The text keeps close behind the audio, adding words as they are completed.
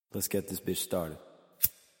Let's get this bitch started.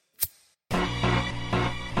 I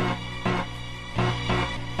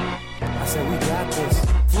said we got this.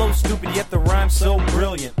 Flow stupid, yet the rhyme so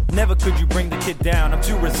brilliant. Never could you bring the kid down, I'm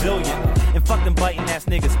too resilient. And fuck them biting ass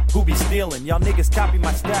niggas who be stealing. Y'all niggas copy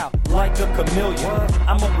my style like a chameleon.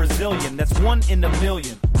 I'm a Brazilian, that's one in a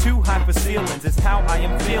million. Too high for ceilings, it's how I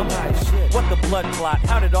am feeling. What the blood clot?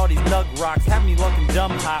 How did all these nug rocks have me looking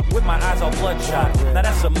dumb hot with my eyes all bloodshot? Now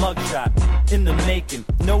that's a mugshot in the making.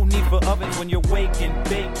 No need for ovens when you're waking,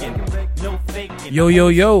 baking. No faking.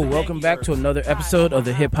 Yo, welcome back to another episode of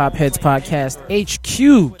the Hip Hop Heads Podcast,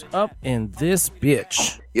 HQ'd up in this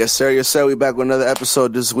bitch. Yes, sir. We back with another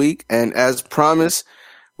episode this week. And as promised,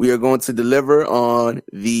 we are going to deliver on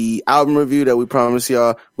the album review that we promised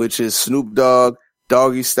y'all, which is Snoop Dogg,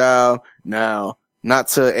 Doggy Style. Now, not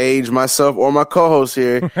to age myself or my co-host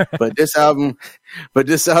here, but this album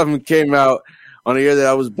came out on the year that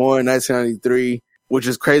I was born, 1993, which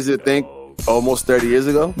is crazy to think, almost 30 years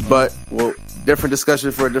ago. But, well, different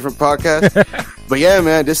discussion for a different podcast. But yeah,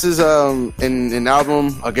 man, this is an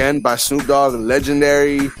album, again, by Snoop Dogg, a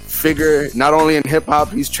legendary figure, not only in hip-hop,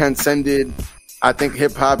 he's transcended. I think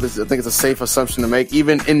hip-hop it's a safe assumption to make,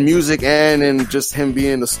 even in music and in just him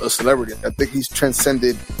being a celebrity. I think he's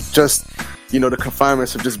transcended just, the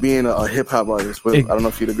confinements of just being a hip-hop artist. But I don't know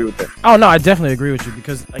if you'd agree with that. Oh, no, I definitely agree with you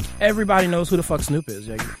because, like, everybody knows who the fuck Snoop is.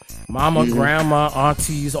 Like, mama, grandma,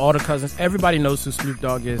 aunties, all the cousins, everybody knows who Snoop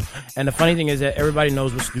Dogg is. And the funny thing is that everybody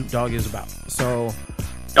knows what Snoop Dogg is about. So...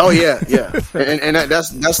 Oh, yeah. and that's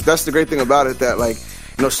the great thing about it, that, like,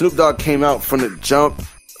 Snoop Dogg came out from the jump,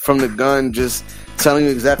 from the gun, just telling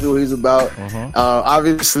you exactly what he's about.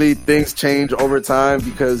 Obviously, things change over time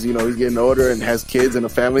because, he's getting older and has kids and a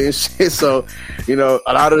family and shit. So, a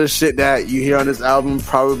lot of the shit that you hear on this album,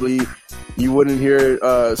 probably you wouldn't hear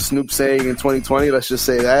Snoop saying in 2020. Let's just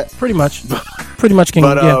say that. Pretty much. King.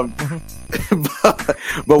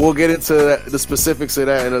 But we'll get into the specifics of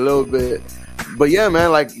that in a little bit. But yeah,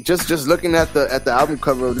 man, like just looking at the album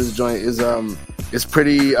cover of this joint is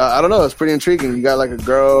pretty. I don't know, it's pretty intriguing. You got like a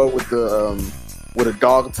girl with a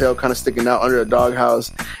dog tail kind of sticking out under a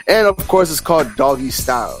doghouse, and of course it's called Doggy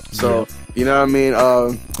Style. So you know what I mean.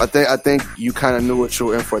 I think you kind of knew what you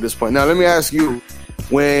were in for at this point. Now let me ask you,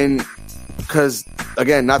 because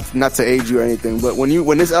again, not to age you or anything, but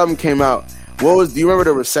when this album came out, do you remember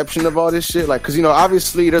the reception of all this shit? Like, because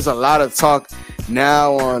obviously there's a lot of talk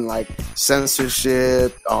now on like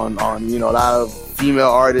censorship, on a lot of female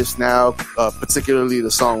artists now, particularly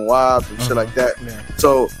the song WAP and shit like that. Yeah.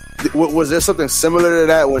 So was there something similar to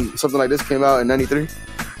that when something like this came out in 93?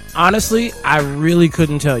 Honestly, I really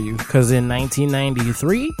couldn't tell you because in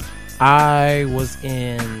 1993 I was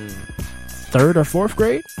in third or fourth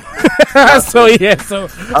grade. I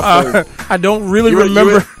don't really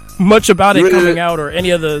remember much about it coming out or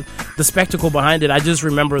any of the spectacle behind it. I just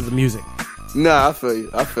remember the music. Nah, I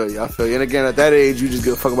feel you. And again, at that age, you just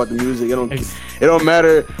give a fuck about the music. It don't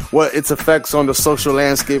matter what its effects on the social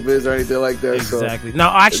landscape is or anything like that. Exactly.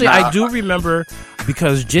 Now, actually, I do remember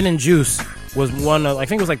because Gin and Juice was one of, I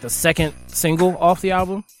think it was like the second single off the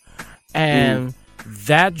album. And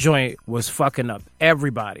that joint was fucking up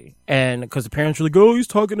everybody. And because the parents were like, oh, he's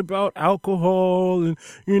talking about alcohol and,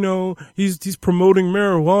 he's promoting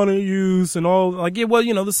marijuana use and all, like,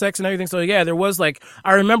 the sex and everything. So, yeah, there was like,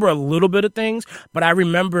 I remember a little bit of things, but I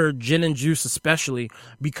remember Gin and Juice especially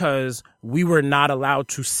because we were not allowed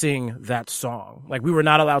to sing that song. Like, we were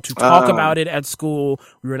not allowed to talk about it at school.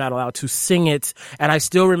 We were not allowed to sing it. And I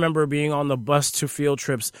still remember being on the bus to field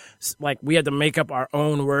trips. Like, we had to make up our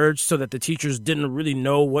own words so that the teachers didn't really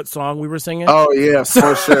know what song we were singing. Oh, yeah,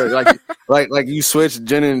 for sure. Like you switch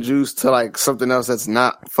Gin and Juice to like something else that's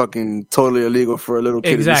not fucking totally illegal for a little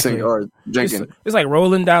kid to be singing or drinking. It's like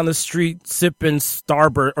rolling down the street, sipping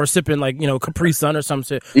Starburst or sipping like, Capri Sun or some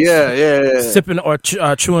shit. Yeah. Sipping or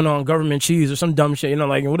chewing on government cheese or some dumb shit,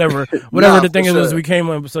 like whatever the thing is we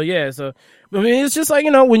came up. So yeah, I mean, it's just like,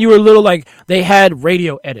 when you were little, like they had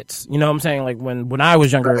radio edits, you know what I'm saying? Like when I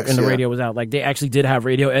was younger and the radio was out, like they actually did have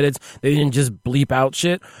radio edits. They didn't just bleep out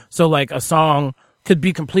shit. So like a song could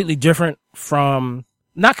be completely different from,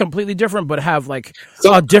 not completely different, but have like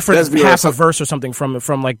a different half a verse or something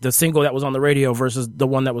from like the single that was on the radio versus the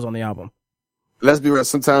one that was on the album. Let's be real.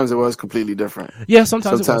 Sometimes it was completely different. Yeah,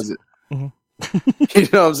 sometimes it was. You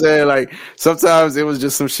know what I'm saying? Like sometimes it was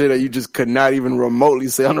just some shit that you just could not even remotely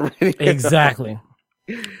say on the radio. Exactly.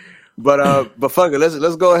 But fuck it.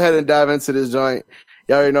 Let's go ahead and dive into this joint.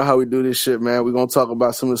 Y'all already know how we do this shit, man. We're gonna talk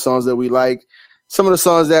about some of the songs that we like, some of the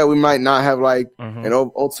songs that we might not have liked, and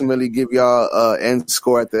ultimately give y'all an end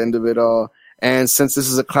score at the end of it all. And since this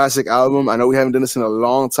is a classic album, I know we haven't done this in a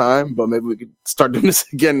long time, but maybe we could start doing this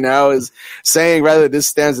again now, is saying rather this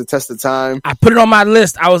stands the test of time. I put it on my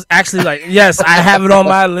list. I was actually like, yes, I have it on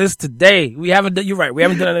my list today. You're right. We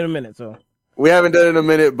haven't done it in a minute. So we haven't done it in a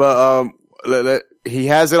minute, but he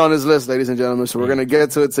has it on his list, ladies and gentlemen. So we're going to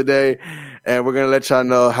get to it today, and we're going to let y'all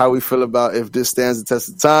know how we feel about if this stands the test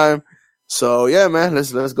of time. So yeah, man,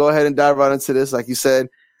 let's go ahead and dive right into this. Like you said,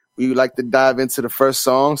 we would like to dive into the first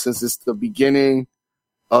song since it's the beginning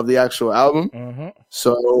of the actual album. Mm-hmm.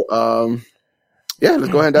 So, yeah,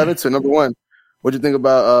 let's go ahead and dive into it. Number one, what'd you think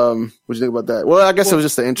about that? Well, I guess it was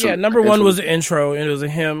just the intro. Yeah, number one was the intro, and it was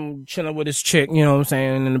him chilling with his chick, you know what I'm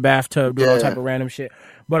saying, in the bathtub, doing all type of random shit.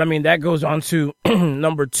 But I mean, that goes on to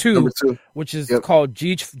number two, which is called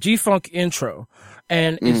G-Funk Intro.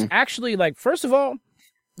 And it's actually like, first of all,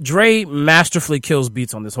 Dre masterfully kills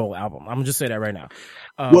beats on this whole album. I'm gonna just say that right now.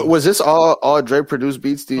 Was this all Dre produced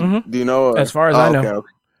beats? Do you know? As far as I know.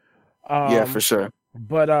 Okay. Yeah, for sure.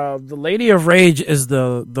 But the Lady of Rage is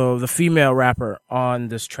the female rapper on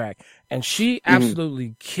this track, and she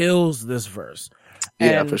absolutely kills this verse.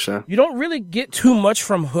 And yeah, for sure. You don't really get too much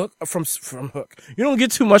from Hook. You don't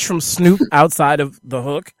get too much from Snoop outside of the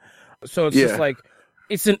hook. So it's just like,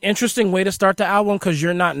 it's an interesting way to start the album because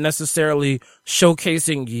you're not necessarily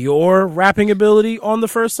showcasing your rapping ability on the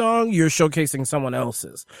first song. You're showcasing someone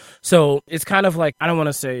else's. So it's kind of like, I don't want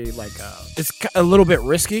to say like, it's a little bit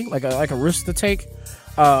risky, like a risk to take,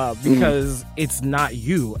 because it's not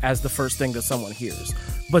you as the first thing that someone hears.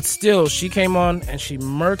 But still, she came on and she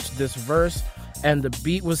murked this verse, and the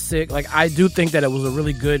beat was sick. Like, I do think that it was a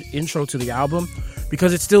really good intro to the album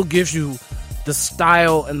because it still gives you the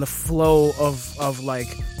style and the flow of like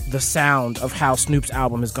the sound of how Snoop's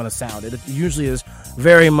album is going to sound. It usually is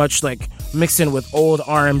very much like mixed in with old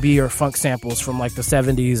R&B or funk samples from like the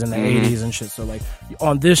 70s and the 80s and shit. So like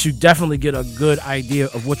on this, you definitely get a good idea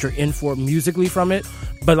of what you're in for musically from it.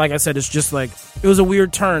 But like I said, it's just like, it was a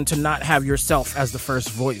weird turn to not have yourself as the first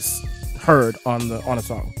voice heard on a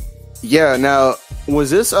song. Yeah. Now,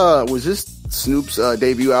 was this Snoop's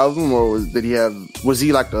debut album, or was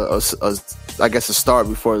he like a star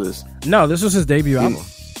before this? No, this was his debut album.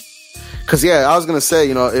 Cause I was gonna say,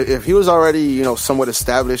 if he was already, somewhat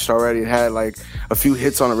established already and had like a few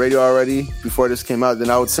hits on the radio already before this came out, then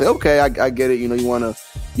I would say, okay, I get it.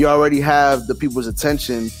 You already have the people's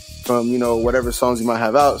attention from, whatever songs you might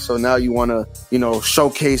have out. So now you want to,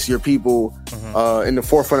 showcase your people in the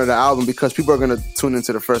forefront of the album because people are going to tune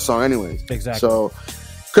into the first song anyways. Exactly. So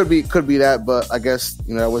could be that, but I guess,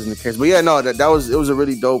 that wasn't the case. But yeah, no, it was a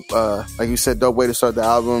really dope, like you said, dope way to start the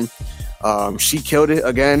album. She killed it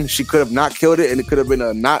again. She could have not killed it, and it could have been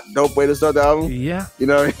a not dope way to start the album. Yeah.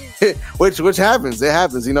 Which happens. It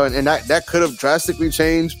happens, and that could have drastically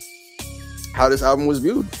changed how this album was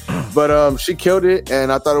viewed. But she killed it,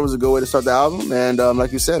 and I thought it was a good way to start the album. And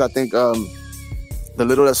like you said, I think the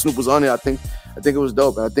little that Snoop was on it, I think it was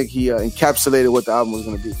dope. And I think he encapsulated what the album was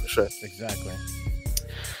going to be for sure. Exactly.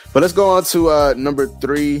 But let's go on to number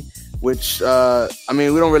 3, which we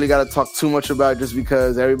don't really got to talk too much about just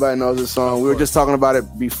because everybody knows this song. We were just talking about it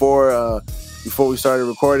before we started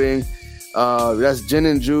recording. That's Gin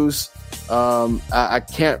and Juice. I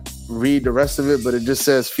can't read the rest of it, but it just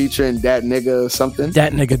says featuring Dat Nigga something.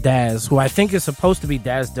 Dat Nigga Daz, who I think is supposed to be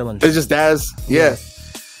Daz Dillinger. It's just Daz, yeah.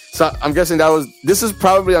 So I'm guessing this is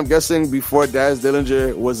probably before Daz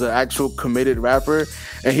Dillinger was an actual committed rapper,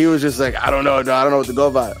 and he was just like, I don't know what to go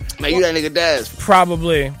by. Man, you that nigga Daz.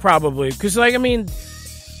 Probably, because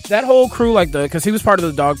that whole crew, because he was part of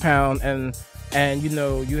the Dog Pound, and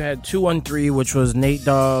you had 213, which was Nate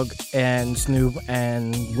Dogg and Snoop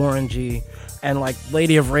and Warren G, and like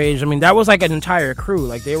Lady of Rage. That was like an entire crew.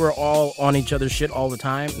 Like they were all on each other's shit all the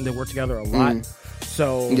time, and they worked together a lot.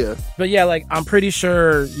 So, yeah. But yeah, I'm pretty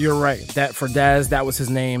sure you're right that for Daz, that was his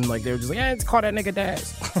name. Like they were just like, it's called that nigga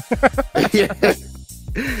Daz. Yeah,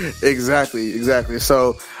 exactly.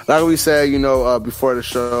 So, like we said, before the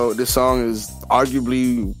show, this song is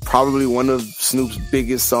arguably probably one of Snoop's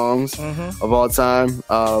biggest songs of all time.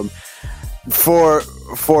 For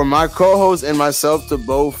my co-host and myself to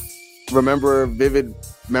both remember vivid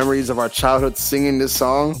memories of our childhood singing this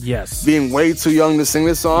song. Yes. Being way too young to sing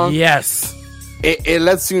this song. Yes. It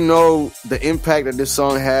lets you know the impact that this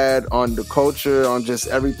song had on the culture, on just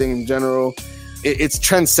everything in general. It's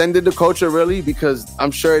transcended the culture, really, because I'm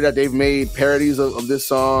sure that they've made parodies of this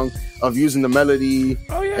song, of using the melody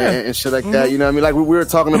and shit like that. You know what I mean? Like we were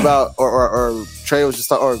talking about, or Trey was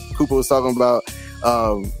just or Cooper was talking about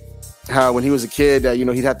how when he was a kid that,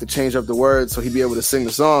 he'd have to change up the words so he'd be able to sing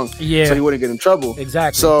the song so he wouldn't get in trouble.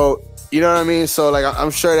 Exactly. So You know what I mean? So like,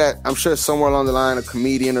 I'm sure somewhere along the line, a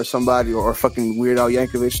comedian or somebody, or fucking Weird Al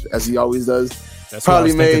Yankovic, as he always does, That's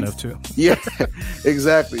probably what I was made, thinking of too. yeah,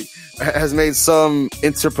 exactly, has made some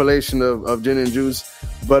interpolation of Gin and Juice.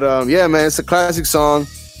 But yeah, man, it's a classic song.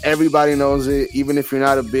 Everybody knows it, even if you're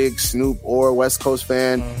not a big Snoop or West Coast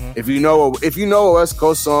fan. Mm-hmm. If you know a West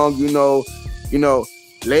Coast song, you know,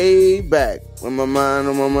 lay back with my mind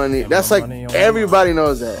on my money. Yeah, That's my like money on everybody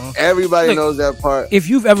knows that. Everybody Look, knows that part. If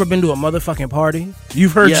you've ever been to a motherfucking party,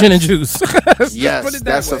 you've heard Yes. Gin and Juice. Put Yes, it that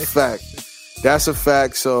that's way. a fact. That's a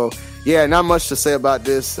fact. So yeah, not much to say about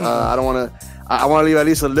this. I don't want to. I want to leave at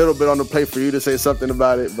least a little bit on the plate for you to say something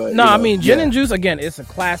about it. But No, you know, I mean Gin yeah. and Juice again. It's a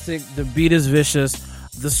classic. The beat is vicious.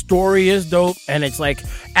 The story is dope, and it's like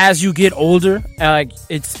as you get older, like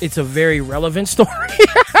it's a very relevant story.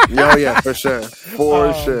 Oh yeah, for sure,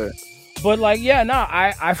 sure. But like, yeah, no,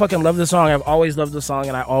 I fucking love the song. I've always loved the song,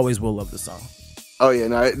 and I always will love the song. Oh yeah,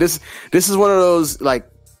 no, this is one of those, like,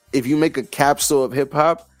 if you make a capsule of hip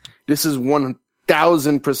hop, this is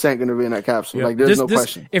 1,000% going to be in that capsule. Yeah. Like, there's no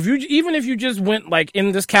question. If you just went like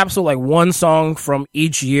in this capsule, like one song from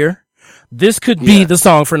each year, this could be the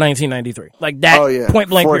song for 1993. Like that point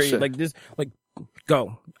blank for period. sure. Like this, like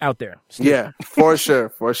go out there. Yeah, for sure,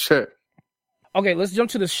 for sure. Okay, let's jump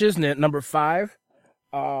to the Shiznit number 5.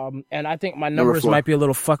 And I think my Number numbers 4. might be a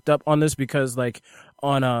little fucked up on this because like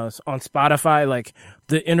on Spotify, like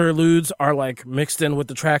the interludes are like mixed in with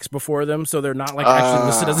the tracks before them, so they're not like actually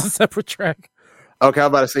listed as a separate track. Okay, I'm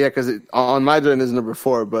about to say, yeah, because on my joint is number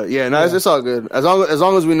 4, but yeah, no, it's all good. As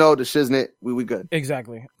long as we know the Shiznit, we good.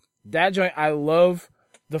 Exactly. That joint, I love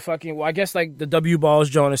the fucking, well, I guess like the W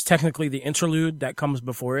Balls joint is technically the interlude that comes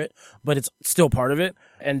before it, but it's still part of it.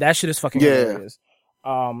 And that shit is fucking hilarious.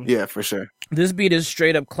 Yeah, for sure. This beat is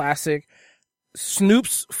straight up classic.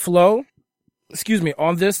 Snoop's flow,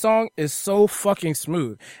 on this song is so fucking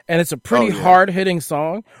smooth. And it's a pretty hard hitting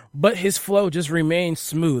song, but his flow just remains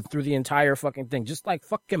smooth through the entire fucking thing. Just like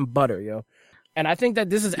fucking butter, yo. And I think that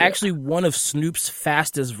this is actually one of Snoop's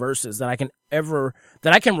fastest verses that I can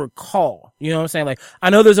recall. You know what I'm saying? Like, I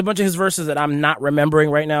know there's a bunch of his verses that I'm not remembering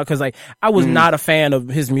right now because like I was not a fan of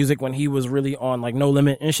his music when he was really on like No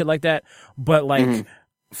Limit and shit like that. But like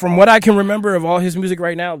from what I can remember of all his music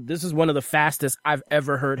right now, this is one of the fastest I've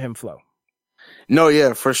ever heard him flow. No,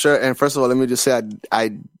 yeah, for sure. And first of all, let me just say,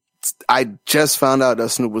 I just found out that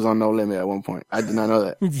Snoop was on No Limit at one point. I did not know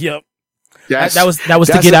that. Yep. That was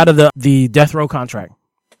to get out of the Death Row contract.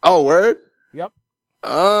 Oh, word? Yep.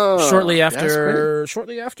 Oh, Shortly after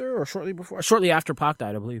Pac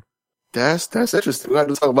died, I believe. That's interesting. We'll have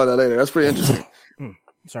to talk about that later. That's pretty interesting.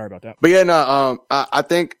 Sorry about that. But yeah, no, I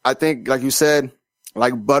think like you said,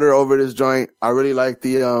 like butter over this joint. I really like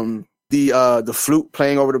the flute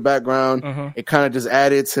playing over the background. It kind of just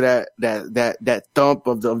added to that thump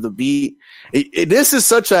of the beat. This is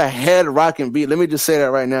such a head rocking beat. Let me just say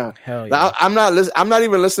that right now. Hell yeah. Like, I'm not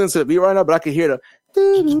even listening to the beat right now, but I can hear the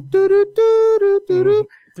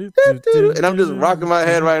and I'm just rocking my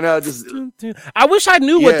head right now. Just I wish I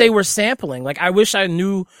knew what they were sampling. Like, I wish I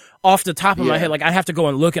knew off the top of my head. Like, I'd have to go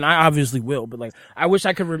and look, and I obviously will. But like, I wish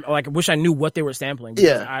I could. I wish I knew what they were sampling.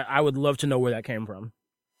 I would love to know where that came from.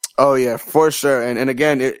 Oh yeah, for sure. And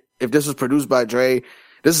again, if this was produced by Dre,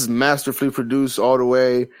 this is masterfully produced all the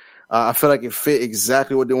way. I feel like it fit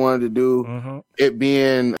exactly what they wanted to do. It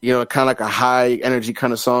being, kind of like a high energy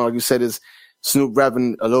kind of song. Like you said, is Snoop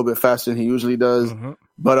rapping a little bit faster than he usually does.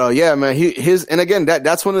 But yeah, man, and again,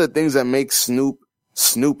 that's one of the things that makes Snoop,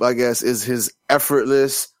 I guess, is his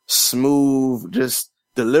effortless, smooth, just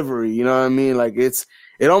delivery. You know what I mean? Like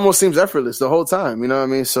it almost seems effortless the whole time. You know what I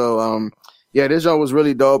mean? So, yeah, this joint was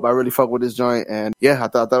really dope. I really fuck with this joint. And yeah, I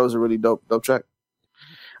thought that was a really dope track.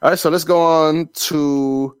 All right. So let's go on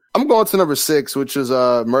to, I'm going to number 6, which is,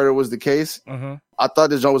 Murder Was the Case. I thought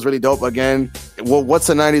this joint was really dope. Again, well, what's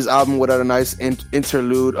a 90s album without a nice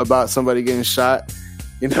interlude about somebody getting shot?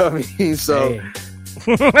 You know what I mean? So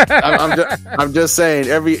I'm just saying,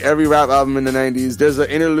 every rap album in the 90s, there's an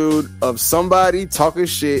interlude of somebody talking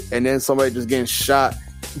shit and then somebody just getting shot.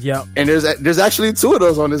 Yeah, and there's actually 2 of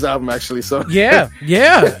those on this album, actually. So yeah, you're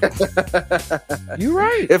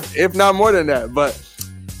right. If not more than that, but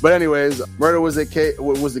anyways, Murder Was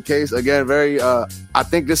the Case. Again, very. I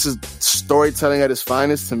think this is storytelling at its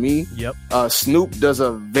finest to me. Yep. Snoop does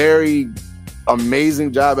a very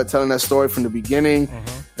amazing job at telling that story from the beginning.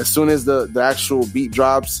 As soon as the actual beat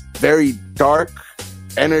drops, very dark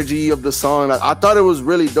energy of the song. I thought it was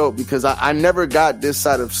really dope because I never got this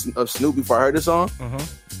side of Snoop before I heard the song.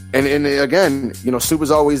 And again, Snoop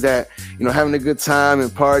is always that, having a good time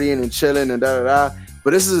and partying and chilling and da-da-da.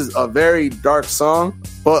 But this is a very dark song,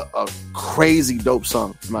 but a crazy dope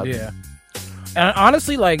song. In my opinion. And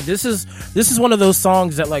honestly, like this is one of those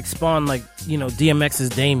songs that like spawn like, you know, DMX's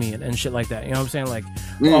Damien and shit like that. You know what I'm saying? Like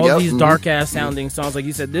all these dark ass sounding songs, like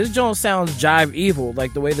you said, this joint sounds jive evil,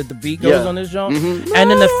 like the way that the beat goes on this joint. And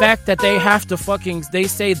then the fact that they have to they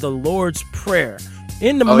say the Lord's Prayer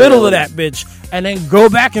in the middle of that bitch, and then go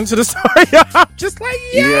back into the story. I'm just like,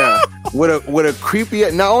 with a creepy,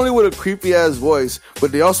 not only with a creepy ass voice,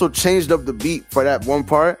 but they also changed up the beat for that one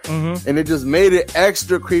part, and it just made it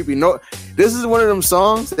extra creepy. No, this is one of them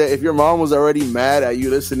songs that if your mom was already mad at you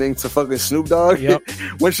listening to fucking Snoop Dogg,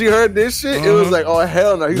 when she heard this shit, it was like, oh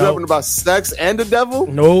hell no, he's rapping about sex and the devil.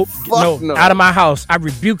 No, out of my house, I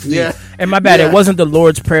rebuked thee. And my bad, it wasn't the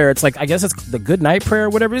Lord's Prayer. It's like, I guess it's the good night prayer or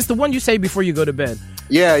whatever. It's the one you say before you go to bed.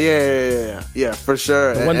 Yeah, for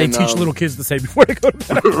sure. The one they teach little kids to say before they go to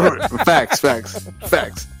bed.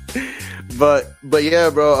 Facts. But yeah,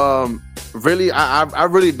 bro. Really, I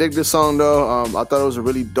really dig this song though. I thought it was a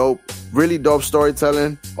really dope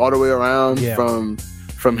storytelling all the way around.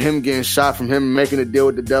 From him getting shot, from him making a deal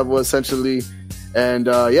with the devil essentially, and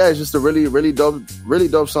it's just a really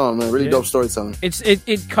dope song, man. Really dope storytelling.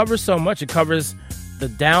 It covers so much. It covers the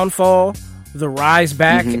downfall, the rise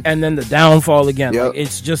back, and then the downfall again. Like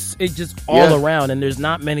it's just all around. And there's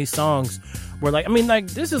not many songs where, like, I mean, like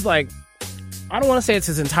this is like, I don't want to say it's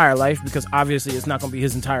his entire life, because obviously it's not going to be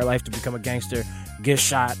his entire life to become a gangster, get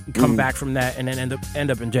shot, come back from that, and then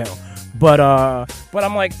end up in jail. But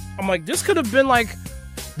I'm like this could have been like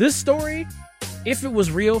this story, if it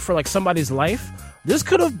was real for like somebody's life. This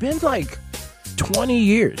could have been like 20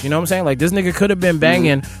 years, you know what I'm saying? Like this nigga could have been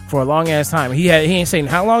banging for a long ass time. He ain't saying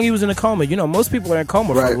how long he was in a coma. You know, most people are in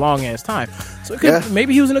coma for a long ass time. So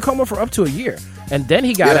maybe he was in a coma for up to a year, and then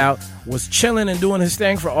he got out, was chilling and doing his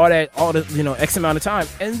thing for all the you know, X amount of time,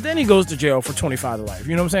 and then he goes to jail for 25 to life.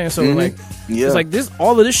 You know what I'm saying? So like, it's like this.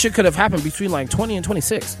 All of this shit could have happened between like 20 and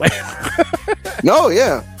 26. Like,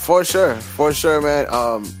 no, for sure, man.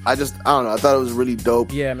 I don't know. I thought it was really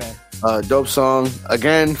dope. Yeah, man. Dope song.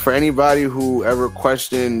 Again, for anybody who ever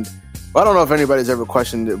questioned, well, I don't know if anybody's ever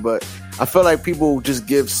questioned it, but I feel like people just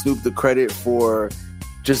give Snoop the credit for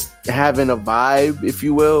just having a vibe, if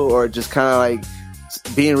you will, or just kind of like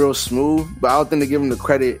being real smooth. But I don't think they give him the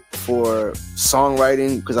credit for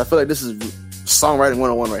songwriting, because I feel like this is songwriting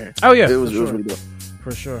 101 right here. Oh yeah, it was really dope.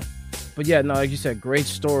 For sure. But yeah, no, like you said, great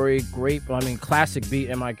story, classic beat,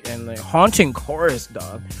 and the haunting chorus,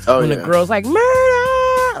 dog. When the girl's like, murder!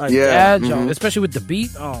 Like, especially with the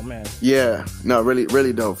beat. Oh, man. Yeah. No, really,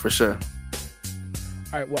 really dope, for sure.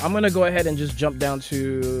 All right, well, I'm going to go ahead and just jump down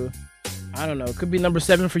to, I don't know, it could be number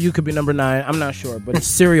 7 for you, could be number 9. I'm not sure, but it's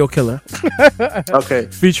Serial Killer. Okay.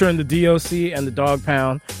 Featuring the DOC and the Dog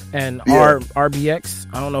Pound and RBX.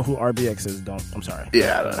 I don't know who RBX is, I'm sorry.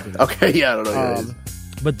 Yeah, I don't know. Okay, yeah, I don't know.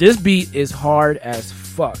 But this beat is hard as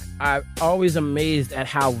fuck. I'm always amazed at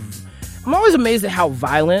how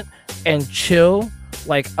violent and chill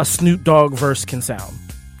like a Snoop Dogg verse can sound.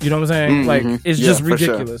 You know what I'm saying? Like it's just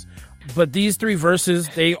ridiculous. Sure. But these 3 verses,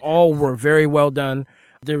 they all were very well done.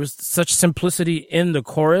 There was such simplicity in the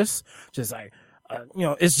chorus, just like you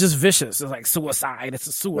know, it's just vicious. It's like suicide. It's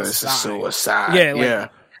a suicide. It's a suicide. Yeah.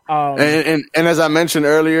 And as I mentioned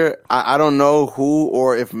earlier, I don't know who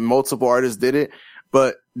or if multiple artists did it,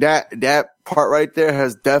 but that part right there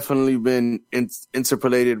has definitely been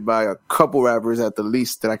interpolated by a couple rappers at the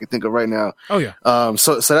least that I can think of right now. Oh yeah.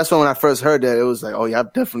 So that's when I first heard that, it was like, oh yeah,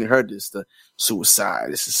 I've definitely heard this. The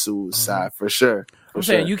suicide. This is suicide for sure. I'm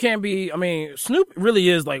saying you can't be. I mean, Snoop really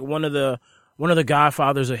is like one of the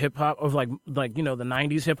godfathers of hip hop, of like you know, the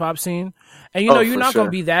 '90s hip hop scene. And you know, you're not going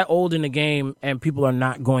to be that old in the game, and people are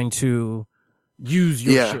not going to use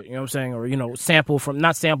your shit, you know what I'm saying? Or, you know,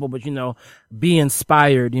 not sample, but, you know, be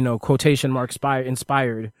inspired, you know, quotation mark,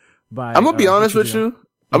 inspired by. I'm going to be honest with you.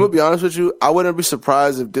 I wouldn't be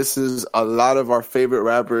surprised if this is a lot of our favorite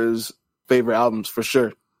rappers' favorite albums, for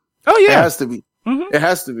sure. Oh, yeah. It has to be. It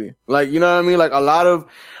has to be. Like, you know what I mean? Like, a lot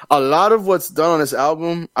of what's done on this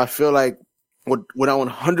album, I feel like would not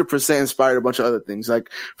 100% inspired a bunch of other things. Like,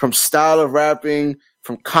 from style of rapping,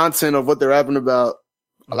 from content of what they're rapping about,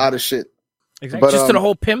 a lot of shit. Exactly. But, just to the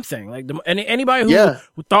whole pimp thing. Like anybody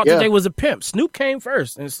who thought that they was a pimp, Snoop came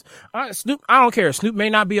first. And Snoop, I don't care. Snoop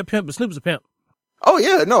may not be a pimp, but Snoop's a pimp. Oh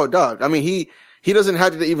yeah, no, dog. I mean, he doesn't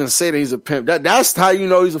have to even say that he's a pimp. That's how you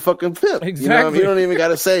know he's a fucking pimp. Exactly. You know what I mean? He don't even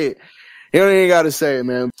gotta say it. He don't even gotta say it,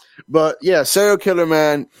 man. But yeah, Serial Killer,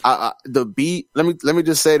 man. The beat. Let me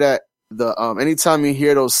just say that anytime you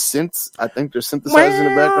hear those synths, I think they're synthesizers in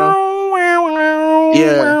the background.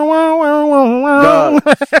 Yeah. Dog,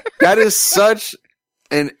 that is such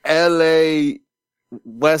an LA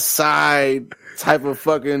West Side type of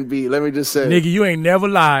fucking beat. Let me just say, nigga, you ain't never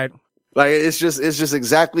lied. Like it's just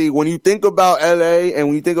exactly when you think about LA and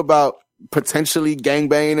when you think about potentially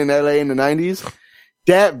gangbanging in LA in the 90s,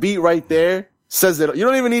 that beat right there says it. You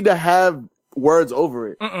don't even need to have words over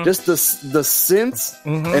it. Just the synths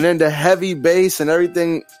and then the heavy bass and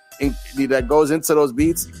everything that goes into those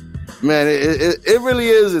beats. Man, it really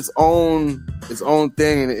is its own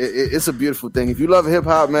thing, and it's a beautiful thing. If you love hip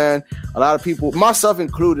hop, man, a lot of people, myself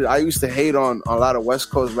included, I used to hate on a lot of West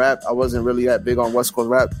Coast rap. I wasn't really that big on West Coast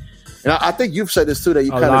rap. And I think you've said this too, that you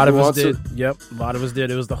kind of a lot of us did. Yep, a lot of us did.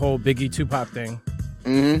 It was the whole Biggie Tupac thing.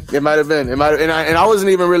 It might have been. And I wasn't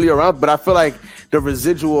even really around, but I feel like the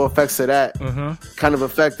residual effects of that kind of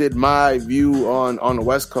affected my view on the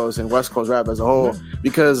West Coast and West Coast rap as a whole.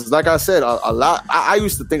 Because, like I said, a lot. I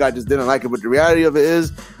used to think I just didn't like it, but the reality of it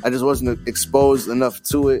is, I just wasn't exposed enough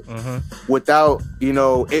to it without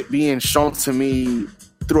it being shown to me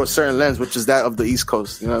through a certain lens, which is that of the East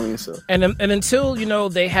Coast. You know what I mean? So and until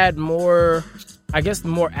they had more, I guess,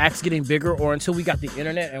 more acts getting bigger, or until we got the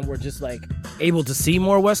internet and we're just like able to see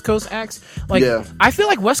more West Coast acts. Like, I feel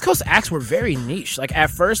like West Coast acts were very niche. Like at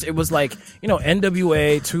first it was like,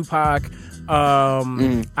 NWA, Tupac,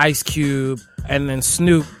 Ice Cube, and then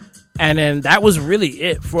Snoop. And then that was really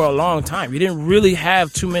it for a long time. You didn't really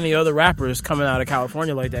have too many other rappers coming out of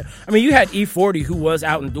California like that. I mean, you had E40 who was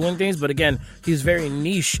out and doing things, but again, he's very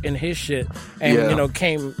niche in his shit and,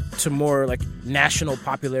 came to more like national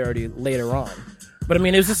popularity later on. But I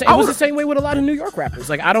mean, it was the same way with a lot of New York rappers.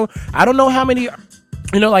 Like, I don't know how many,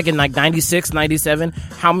 like in like 96, 97,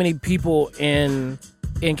 how many people in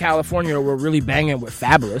California were really banging with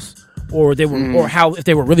Fabulous. Or they were, or how if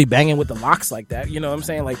they were really banging with the Locks like that, you know what I'm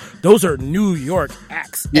saying? Like those are New York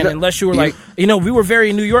acts, and unless you were like, we were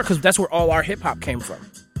very New York because that's where all our hip hop came from.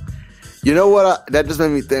 You know what? That just made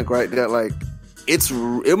me think, right? That like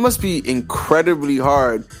it must be incredibly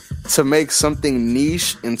hard to make something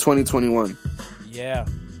niche in 2021. Yeah,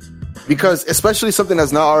 because especially something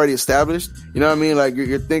that's not already established. You know what I mean? Like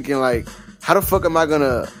you're thinking like, how the fuck am I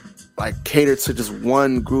gonna like cater to just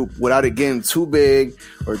one group without it getting too big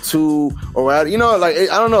or without, like,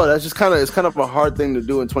 I don't know. That's just it's kind of a hard thing to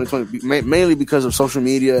do in 2020, mainly because of social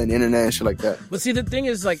media and internet and shit like that. But see, the thing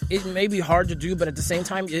is, like, it may be hard to do, but at the same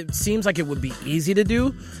time, it seems like it would be easy to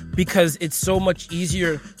do because it's so much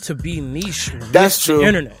easier to be niche. That's true. The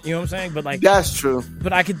internet, you know what I'm saying? But like, that's true.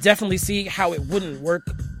 But I could definitely see how it wouldn't work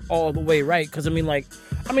all the way right. Because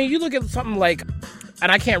you look at something like,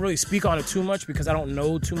 and I can't really speak on it too much because I don't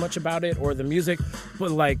know too much about it or the music, but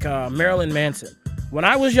like Marilyn Manson. When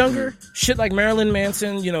I was younger, shit like Marilyn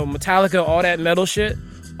Manson, Metallica, all that metal shit,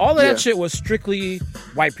 all of that shit was strictly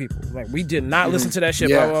white people. Like, we did not listen to that shit,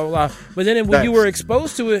 blah, blah, blah. But then when you were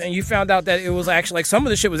exposed to it and you found out that it was actually, like, some of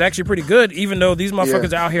the shit was actually pretty good, even though these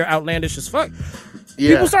motherfuckers are out here outlandish as fuck.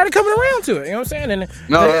 People started coming around to it, you know what I'm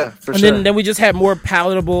saying? And then we just had more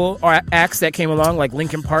palatable acts that came along, like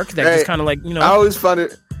Linkin Park, that just kind of like, I always find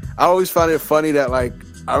it funny that, like,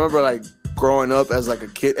 I remember, like, growing up as, like, a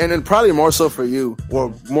kid, and then probably more so for you,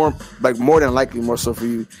 or more than likely more so for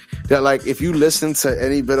you, that, like, if you listen to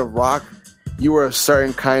any bit of rock, you were a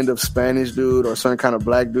certain kind of Spanish dude or a certain kind of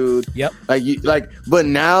black dude. Yep. But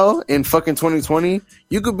now in fucking 2020,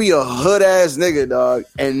 you could be a hood ass nigga, dog,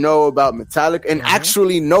 and know about Metallica and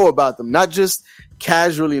actually know about them. Not just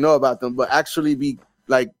casually know about them, but actually be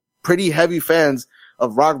like pretty heavy fans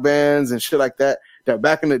of rock bands and shit like that. That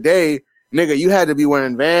back in the day, nigga, you had to be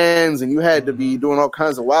wearing Vans and you had to be doing all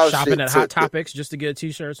kinds of wild shopping shit. Shopping at Hot Topics just to get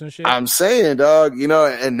t-shirts and shit. I'm saying, dog,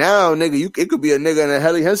 and now, nigga, it could be a nigga in a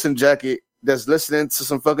Helly Hansen jacket that's listening to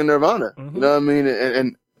some fucking Nirvana. You know what I mean?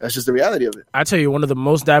 And that's just the reality of it. I tell you, one of the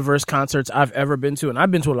most diverse concerts I've ever been to, and I've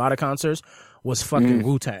been to a lot of concerts, was fucking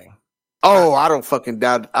Wu-Tang. Oh, I don't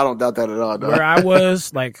doubt that at all, dog. Where I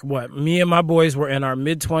was, like, me and my boys were in our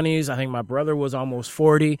mid-20s. I think my brother was almost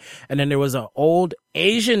 40. And then there was an old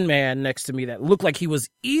Asian man next to me that looked like he was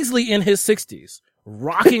easily in his 60s,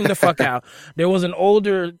 rocking the fuck out. There was an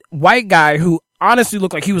older white guy who honestly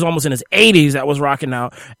looked like he was almost in his 80s that was rocking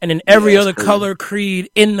out. And then every other color, creed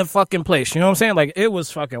in the fucking place. You know what I'm saying? Like, it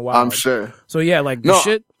was fucking wild. I'm sure. So, yeah, like,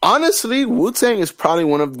 shit. Honestly, Wu-Tang is probably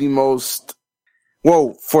one of the most,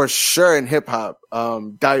 for sure in hip-hop,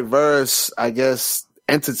 diverse, I guess,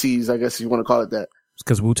 entities, I guess you want to call it that. It's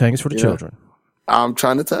because Wu-Tang is for the children. I'm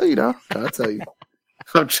trying to tell you, though. I'm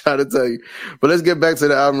trying to tell you. But let's get back to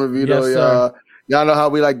the album review, though, y'all. Y'all know how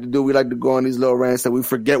we like to do. We like to go on these little rants that we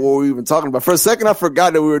forget what we were even talking about. For a second, I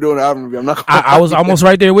forgot that we were doing an album review. I was almost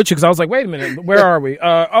right there with you because I was like, wait a minute, where are we?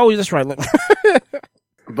 That's right.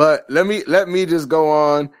 But let me just go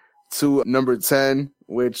on to number 10,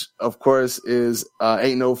 which of course is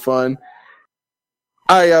Ain't No Fun.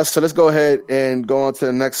 All right, y'all, so let's go ahead and go on to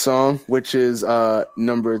the next song, which is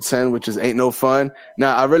number 10, which is Ain't No Fun.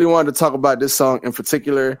 Now, I really wanted to talk about this song in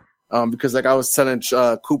particular because like I was telling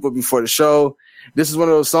Cooper before the show, this is one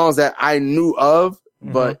of those songs that I knew of,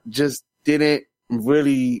 but just didn't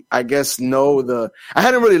really, I guess, I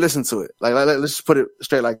hadn't really listened to it. Like let's just put it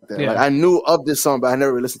straight like that. Yeah. Like I knew of this song, but I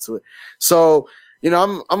never really listened to it. So,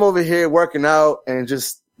 I'm over here working out and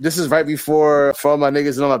just, this is right before For All My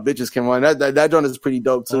Niggas and All My Bitches came on. That joint is pretty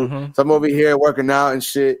dope too. So I'm over here working out and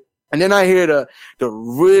shit. And then I hear the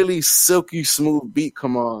really silky smooth beat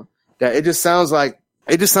come on. That it just sounds like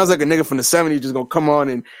a nigga from the 70s just gonna come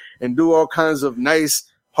on and do all kinds of nice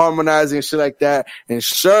harmonizing and shit like that. And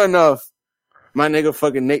sure enough, my nigga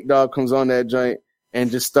fucking Nate Dogg comes on that joint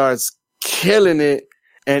and just starts killing it.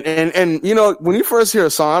 And when you first hear a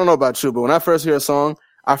song, I don't know about you, but when I first hear a song,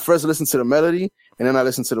 I first listen to the melody and then I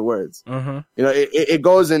listen to the words. It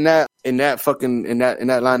goes in that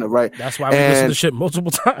line of right. That's why we listen to shit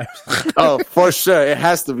multiple times. Oh, for sure. It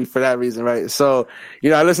has to be for that reason, right? So,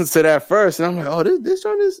 I listened to that first and I'm like, oh, this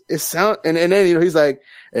song is sound. And then, he's like,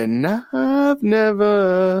 and I've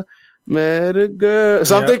never met a girl.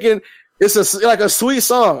 So I'm thinking it's like a sweet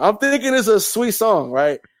song. I'm thinking it's a sweet song,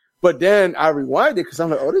 right? But then I rewind it because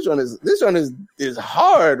I'm like, oh, this one is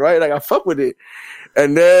hard, right? Like I fuck with it.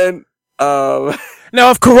 And then, now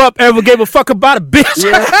if Corrupt ever gave a fuck about a bitch.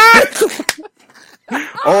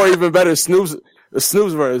 Or even better, Snoop's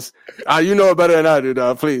verse. You know it better than I do,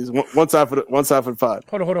 dog. Please, one time for the pod.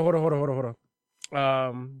 Hold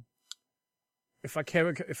on. If I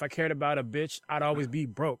cared about a bitch, I'd always be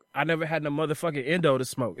broke. I never had no motherfucking endo to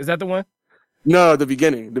smoke. Is that the one? No, the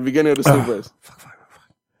beginning of the Snoop verse. Fuck.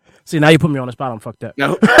 See, now you put me on the spot. I'm fucked up.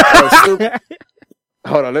 No, Snoop.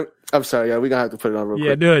 Hold on. I'm sorry. Yeah, we're gonna have to put it on real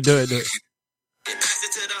quick. Yeah, do it.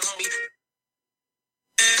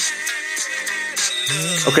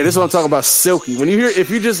 Okay, this is what I'm talking about. Silky. If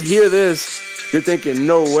you just hear this, you're thinking,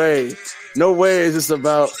 no way is this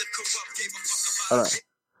about. Hold on.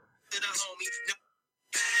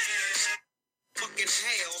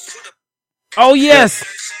 Oh yes.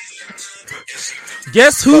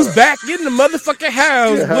 Guess who's back in the motherfucking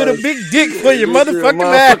house with a big dick for your motherfucking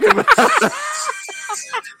ass?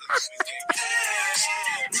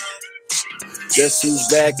 Guess who's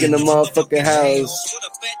back in the motherfucking house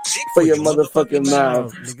for your motherfucking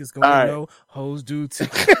mouth? Niggas gonna know, hoes do too.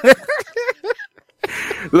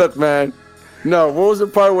 Look, man. No, what was the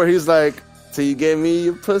part where he's like, "Till you gave me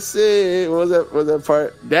your pussy"? What was that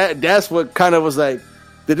part? That's what kind of was like.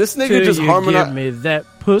 Did this nigga just harmonize? Give me that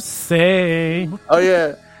pussy. Oh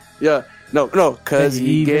yeah. No, cause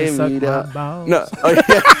you gave me that. No, oh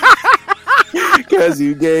yeah. Cause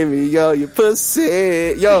you gave me your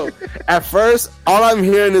pussy. At first, all I'm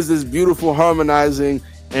hearing is this beautiful harmonizing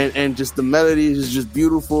and just the melody is just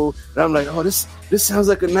beautiful. And I'm like, oh, this sounds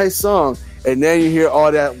like a nice song. And then you hear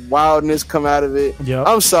all that wildness come out of it. Yep.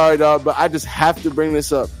 I'm sorry, dog, but I just have to bring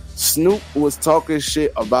this up. Snoop was talking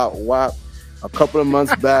shit about WAP a couple of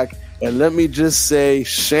months back, and let me just say,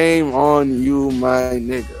 shame on you, my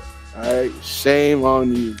nigga. All right, shame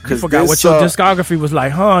on you. You forgot what your discography was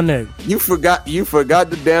like, huh, nigga? You forgot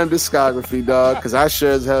the damn discography, dog, because I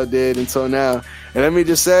sure as hell did until now. And let me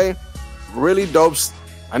just say, really dope.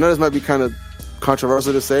 I know this might be kind of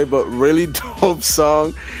controversial to say, but really dope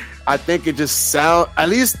song. I think it just sound, at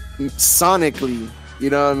least sonically,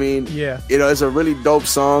 you know what I mean? Yeah. It's a really dope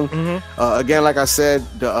song. Again, like I said,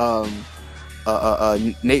 the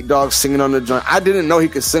Nate Dogg singing on the joint. I didn't know he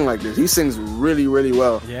could sing like this. He sings really, really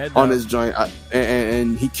well on this joint,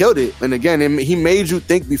 and he killed it. And again, he made you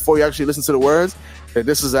think before you actually listen to the words that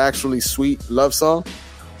this is actually sweet love song,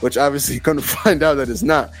 which obviously you're gonna find out that it's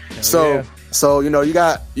not. So you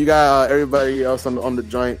got everybody else on the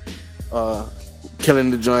joint,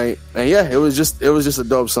 killing the joint, and yeah, it was just a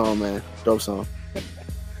dope song, man. Dope song.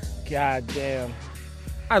 God damn,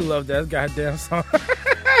 I love that goddamn song.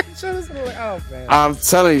 Oh, man. I'm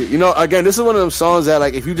telling you, again, this is one of those songs that,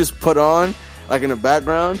 like, if you just put on, like, in the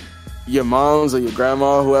background, your mom's or your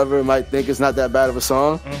grandma or whoever might think it's not that bad of a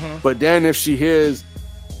song. But then if she hears,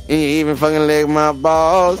 and you even fucking leg my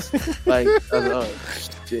balls, like, oh,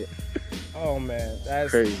 shit. Oh, man.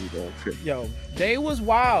 That's crazy, though. Yo, they was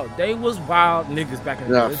wild. They was wild niggas back in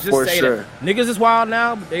the day. Let's just for say sure. that. Niggas is wild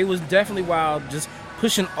now, but they was definitely wild, just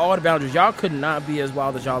pushing all the boundaries. Y'all could not be as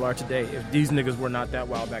wild as y'all are today if these niggas were not that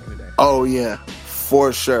wild back in the day. Oh yeah,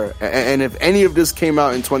 for sure. And if any of this came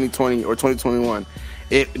out in 2020 or 2021,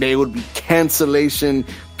 they would be cancellation,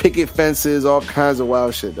 picket fences, all kinds of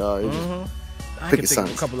wild shit, dog. I can think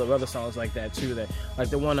of a couple of other songs like that too. That like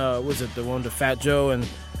the one, was it the one with Fat Joe and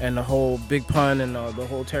the whole Big Pun and the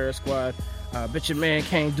whole Terror Squad. Bet your man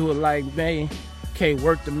can't do it like me. Can't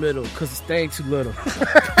work the middle because the thing too little.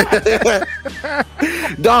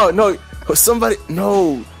 No,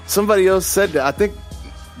 somebody else said that. I think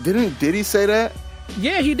did he say that?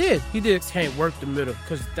 Yeah, he did. Can't work the middle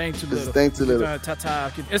because the thing too little. Ta-ta.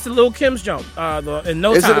 It's the Lil Kim's jump. In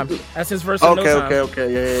No Time. That's his verse. In No Time.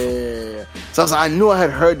 Okay. Yeah. So I knew I had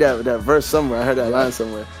heard that verse somewhere. I heard that line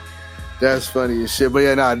somewhere. That's funny as shit. But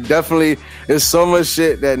yeah, definitely. There's so much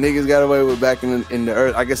shit that niggas got away with back in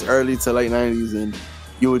the early to late 90s, and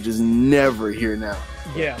you would just never hear now.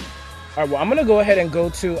 Yeah. All right, well, I'm going to go ahead and go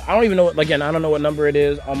to, I don't know what number it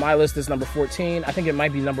is. On my list, it's number 14. I think it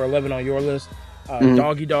might be number 11 on your list.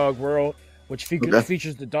 Doggy Dog World, which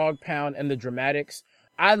features the Dog Pound and the Dramatics.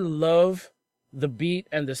 I love the beat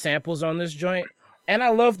and the samples on this joint. And I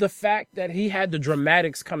love the fact that he had the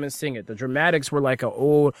Dramatics come and sing it. The Dramatics were like an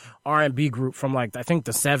old R&B group from like, I think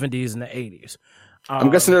the 70s and the 80s.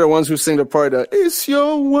 I'm guessing they're the ones who sing the part of "It's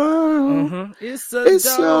Your World." Mm-hmm. It's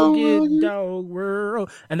a dog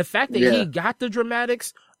world. And the fact that he got the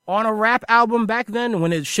Dramatics on a rap album back then,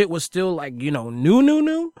 when his shit was still like,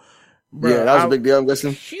 new. Bro, yeah, that was a big deal, I'm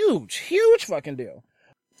guessing. Huge fucking deal.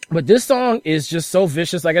 But this song is just so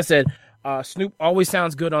vicious. Like I said, Snoop always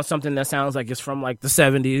sounds good on something that sounds like it's from like the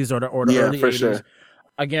 70s or the early 80s. Sure.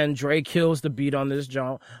 Again, Dre kills the beat on this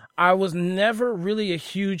joint. I was never really a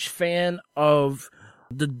huge fan of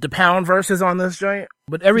the Pound verses on this joint,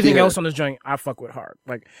 but everything else on this joint I fuck with hard.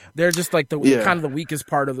 Like they're just like kind of the weakest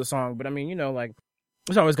part of the song. But I mean, like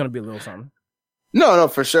there's always gonna be a little something. No,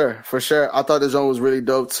 for sure. I thought the song was really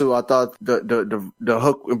dope too. I thought the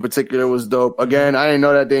hook in particular was dope. Again, I didn't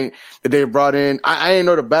know that they brought in. I didn't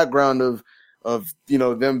know the background of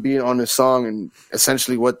them being on this song and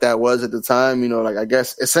essentially what that was at the time. Like I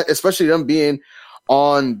guess especially them being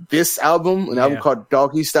on this album, an album called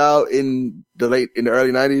Doggy Style in the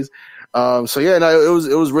early 90s.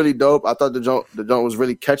 It was really dope. I thought the joint was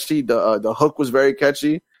really catchy. The hook was very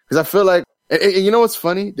catchy because I feel like, and you know what's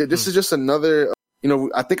funny? This is just another.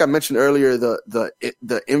 I think I mentioned earlier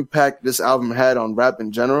the impact this album had on rap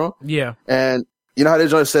in general. Yeah. And you know how they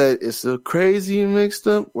joint said, "It's a crazy mixed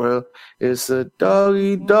up world. It's a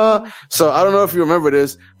doggy dog." So I don't know if you remember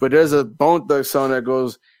this, but there's a Bone Thugs song that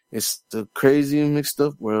goes, "It's the crazy mixed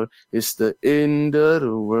up world. It's the end of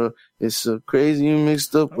the world. It's a crazy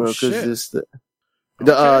mixed up world because it's the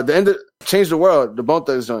end of Change the World." The Bone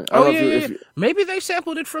Thugs joint. Maybe they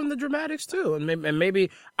sampled it from the Dramatics too, and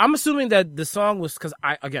maybe I'm assuming that the song was because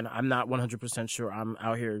I'm not 100% sure. I'm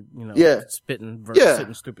out here, spitting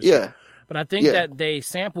stupid shit. But I think that they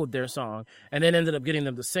sampled their song and then ended up getting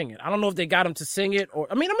them to sing it. I don't know if they got them to sing it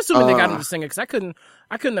I'm assuming they got them to sing it because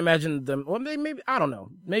I couldn't imagine them. Well, maybe I don't know.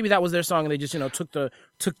 Maybe that was their song and they just took the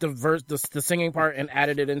verse, the singing part and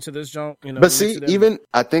added it into this joint. But see, even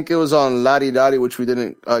I think it was on Lottie Dottie, which we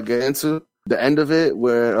didn't get into the end of it,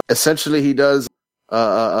 where essentially he does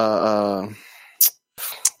damn,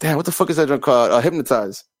 what the fuck is that joint called?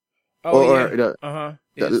 Hypnotize. It's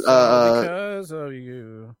all because of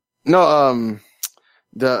you. No,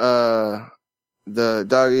 the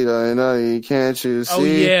doggy, can't you see? Oh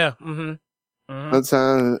yeah. Mm-hmm.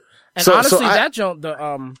 And honestly, that joint,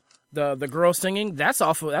 the girl singing, that's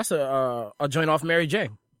a joint off Mary J.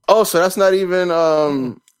 Oh, so that's not even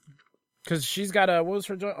because she's got what was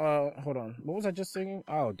her joint? Hold on, what was I just singing?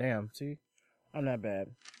 Oh damn, see, I'm not bad.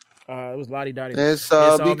 It was Lottie Dottie. It's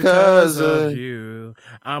all because of you.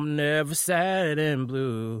 I'm never sad and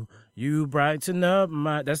blue. You brighten up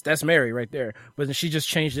my. That's Mary right there. But then she just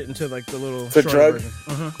changed it into like the little drug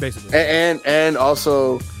version. Basically. And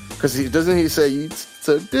also because doesn't he say you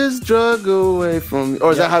took this drug away from me?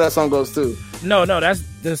 Or is that how that song goes too? No, that's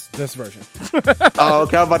this version. Oh,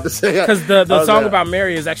 okay. I'm about to say because the song about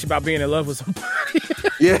Mary is actually about being in love with somebody.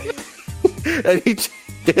 Yeah. And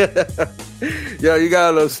yo, you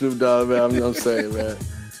got a little Snoop Dogg, man. I'm saying, man.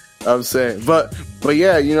 But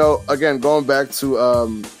yeah, again, going back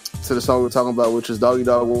to the song we're talking about, which is Doggy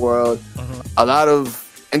Dog World, a lot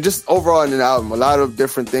of, and just overall in the album, a lot of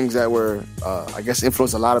different things that were, I guess,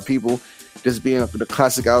 influenced a lot of people, just being the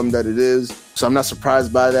classic album that it is. So I'm not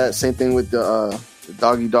surprised by that. Same thing with the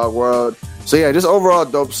Doggy Dog World. So yeah, just overall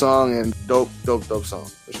dope song and dope song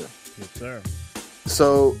for sure. Yes, sir.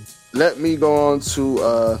 So let me go on to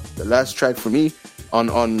the last track for me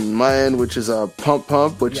on my end, which is Pump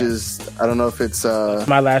Pump, which is, I don't know if it's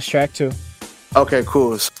my last track too. Okay,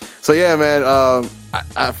 cool. So yeah, man.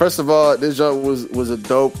 I first of all, this joint was a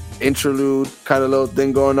dope interlude kind of little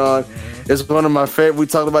thing going on. It's one of my favorite. We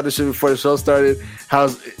talked about this shit before the show started. How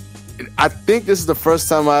I think this is the first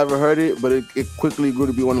time I ever heard it, but it quickly grew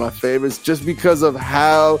to be one of my favorites just because of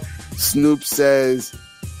how Snoop says,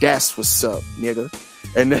 "That's what's up, nigga."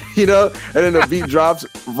 And then, and then the beat drops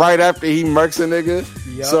right after he murks a nigga.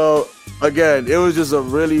 Yep. So again, it was just a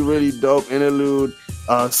really, really dope interlude.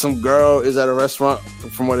 Some girl is at a restaurant,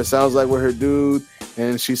 from what it sounds like, with her dude,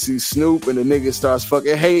 and she sees Snoop, and the nigga starts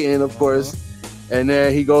fucking hating, of course. And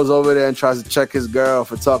then he goes over there and tries to check his girl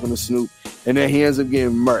for talking to Snoop, and then he ends up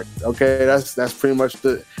getting murked. Okay, that's pretty much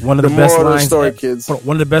one of the best lines of the story, kids.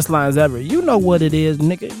 One of the best lines ever. You know what it is,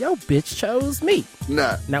 nigga. Yo, bitch chose me.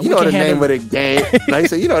 Nah, now, you know the name of the game. Like you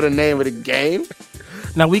said, you know the name of the game.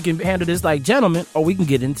 Now we can handle this like gentlemen, or we can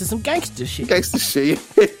get into some gangster shit. Gangster shit.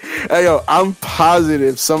 Hey, yo, I'm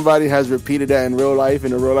positive somebody has repeated that in real life,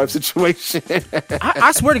 in a real life situation.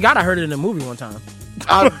 I swear to God, I heard it in a movie one time.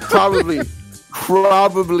 Probably.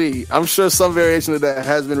 I'm sure some variation of that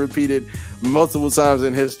has been repeated multiple times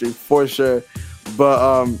in history, for sure.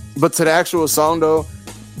 But to the actual song, though,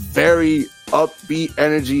 very upbeat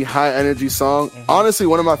energy, high energy song. Mm-hmm. Honestly,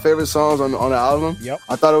 one of my favorite songs on the album. Yep.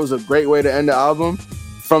 I thought it was a great way to end the album.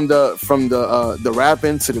 From the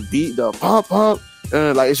rapping to the beat, the pump,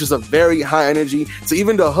 like it's just a very high energy. So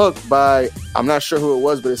even the hook by, I'm not sure who it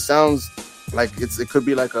was, but it sounds like it could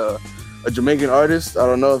be like a Jamaican artist. I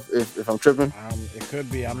don't know if I'm tripping. It could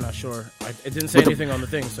be. I'm not sure. It didn't say anything on the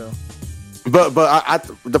thing, so. But I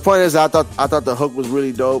the point is, I thought the hook was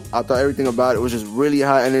really dope. I thought everything about it was just really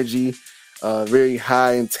high energy, very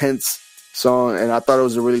high intense song, and I thought it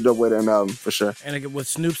was a really dope way to end the album for sure. And again, with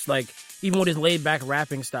Snoop's even with his laid back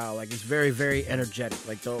rapping style, it's very, very energetic.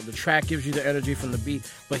 Like the track gives you the energy from the beat,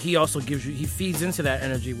 but he also he feeds into that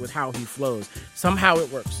energy with how he flows. Somehow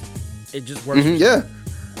it works. It just works. Mm-hmm, yeah.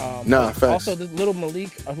 Facts. Also, the little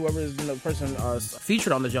Malik, whoever is the person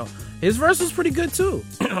featured on the jump, his verse was pretty good too.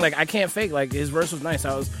 I can't fake. His verse was nice.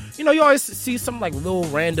 You always see some little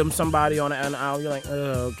random somebody on an album. You're like,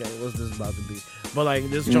 okay, what's this about to be?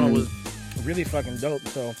 But this joint was really fucking dope.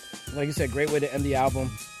 So, like you said, great way to end the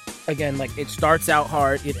album. Again, it starts out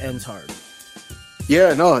hard, it ends hard.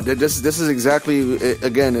 Yeah, no, this is exactly it.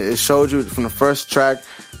 Again, it showed you from the first track,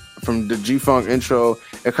 from the G-Funk intro,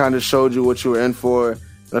 it kind of showed you what you were in for.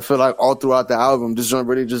 And I feel like all throughout the album, this joint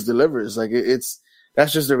really just delivers.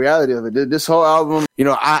 That's just the reality of it. This whole album,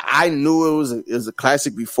 I knew it was a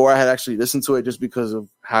classic before I had actually listened to it, just because of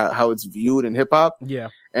how it's viewed in hip hop. Yeah.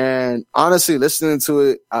 And honestly, listening to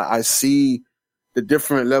it, I see the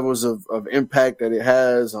different levels of impact that it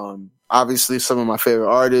has on obviously some of my favorite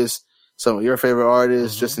artists, some of your favorite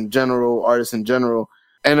artists, just in general, artists in general.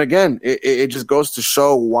 And again, it just goes to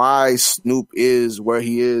show why Snoop is where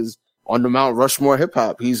he is on the Mount Rushmore hip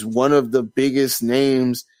hop. He's one of the biggest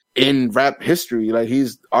names in rap history.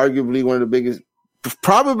 He's arguably one of the biggest,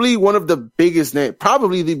 probably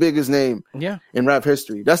the biggest name in rap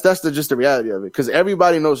history. That's just the reality of it, because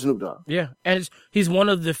everybody knows Snoop Dogg. Yeah. And he's one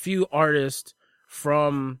of the few artists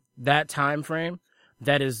from that time frame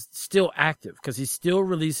that is still active, because he still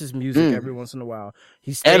releases music every once in a while.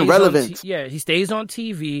 He stays and relevant. He stays on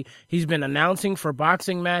TV. He's been announcing for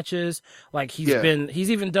boxing matches. He's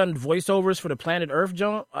even done voiceovers for the Planet Earth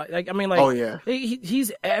joint. Oh yeah.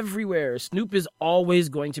 He's everywhere. Snoop is always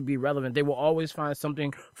going to be relevant. They will always find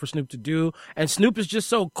something for Snoop to do. And Snoop is just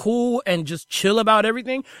so cool and just chill about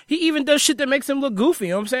everything. He even does shit that makes him look goofy.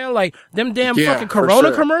 You know what I'm saying? Them damn fucking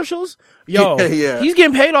Corona commercials. Yo, he's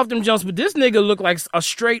getting paid off them jumps, but this nigga look like a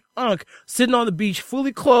straight unk sitting on the beach,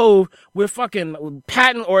 fully clothed with fucking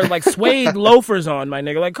patent or suede loafers on, my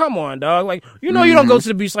nigga. Come on, dog. You don't go to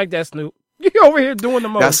the beach like that, Snoop. You're over here doing the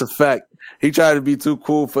most. That's a fact. He tried to be too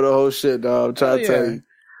cool for the whole shit, dog. I'm trying to tell you.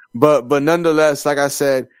 But nonetheless, like I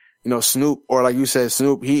said, Snoop, or like you said,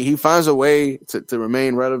 Snoop, he finds a way to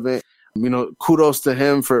remain relevant. Kudos to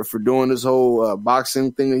him for doing this whole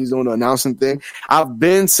boxing thing that he's doing, the announcing thing. I've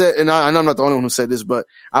been said, and I know I'm not the only one who said this, but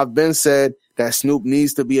I've been said that Snoop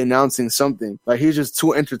needs to be announcing something. He's just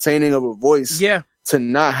too entertaining of a voice. Yeah. To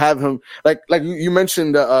not have him, like you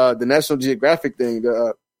mentioned the National Geographic thing,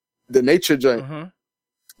 the nature joint,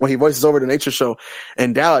 when he voices over the nature show,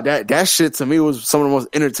 and that shit to me was some of the most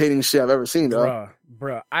entertaining shit I've ever seen, dog.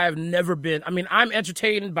 Bruh, I have never been. I'm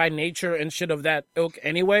entertained by nature and shit of that ilk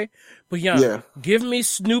anyway. But give me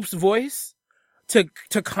Snoop's voice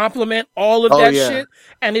to complement all of that shit.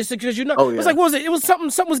 And it's because it's what was it? It was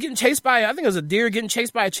something was getting chased by, I think it was a deer getting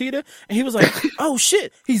chased by a cheetah, and he was like, "Oh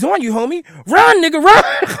shit, he's on you, homie! Run, nigga, run!"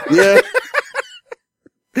 Yeah.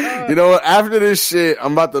 You know what? After this shit,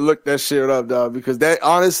 I'm about to look that shit up, dog, because that,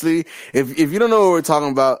 honestly, if you don't know what we're talking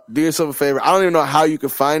about, do yourself a favor. I don't even know how you can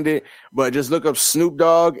find it, but just look up Snoop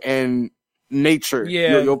Dogg and Nature.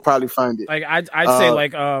 Yeah. You'll probably find it. Like I'd say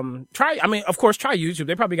like try. I mean, of course, try YouTube.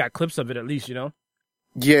 They probably got clips of it at least. You know.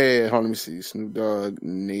 Yeah. Hold on, let me see. Snoop Dogg,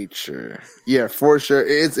 Nature. Yeah, for sure.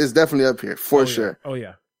 It's definitely up here for sure. Oh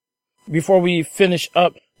yeah. Before we finish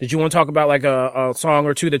up, did you want to talk about like a song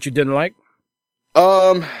or two that you didn't like?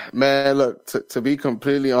 Man, look, to be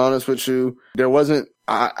completely honest with you, there wasn't,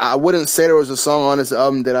 I wouldn't say there was a song on this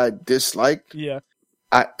album that I disliked. Yeah.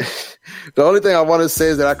 The only thing I want to say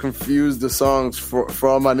is that I confused the songs for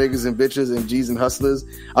all my niggas and bitches and G's and hustlers.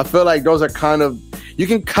 I feel like those are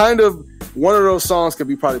one of those songs could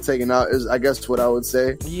be probably taken out, is I guess what I would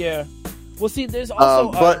say. Yeah. Well, see, there's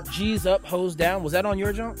also G's Up, Hoes Down. Was that on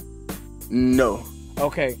your jump? No.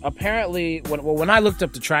 Okay. Apparently, when I looked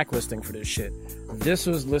up the track listing for this shit, this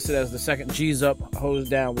was listed as the second. G's Up, Hoes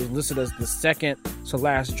Down was listed as the second to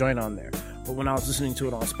last joint on there. But when I was listening to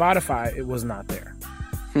it on Spotify, it was not there.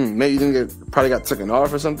 Maybe you probably got taken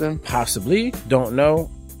off or something? Possibly. Don't know.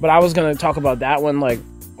 But I was going to talk about that one. Like,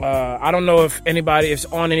 I don't know if it's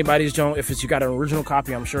on anybody's joint. If you got an original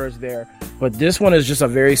copy, I'm sure it's there. But this one is just a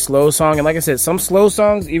very slow song. And like I said, some slow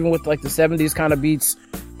songs, even with like the 70s kind of beats,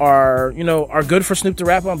 are good for Snoop to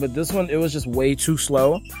rap on. But this one, it was just way too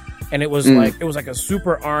slow. And it was like a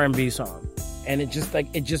super R&B song. And it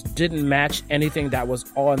just didn't match anything that was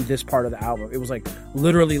on this part of the album. It was like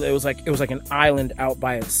literally, it was like an island out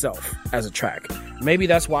by itself as a track. Maybe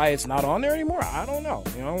that's why it's not on there anymore. I don't know.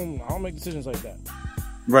 You know, I don't make decisions like that.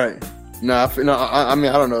 Right. I mean,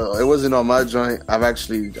 I don't know. It wasn't on my joint. I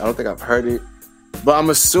don't think I've heard it. But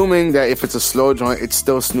I'm assuming that if it's a slow joint, it's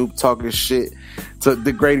still Snoop talking shit to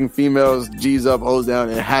degrading females, G's up, O's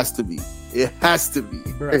down. It has to be. It has to be.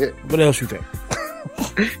 Right. What else you think?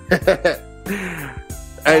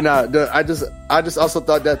 Hey, I just also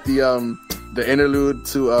thought that the interlude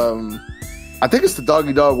to I think it's the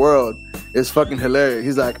Doggy Dog World is fucking hilarious.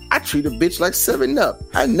 He's like, I treat a bitch like 7-Up.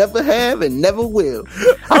 I never have and never will.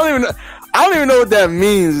 I don't even know what that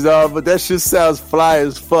means, dog, but that shit sounds fly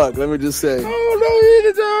as fuck. Let me just say.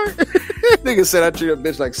 Oh no, nigga said I treat a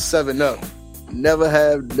bitch like 7-Up. Never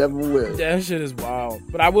have, never will. That shit is wild.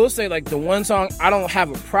 But I will say, like, the one song, I don't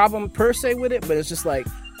have a problem per se with it, but it's just like,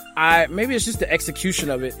 maybe it's just the execution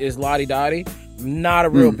of it is Lottie Dottie. Not a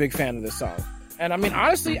real big fan of this song. And I mean,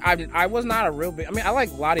 honestly, I was not a real big, I mean, I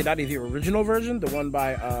like Lottie Dottie, the original version, the one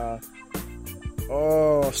by,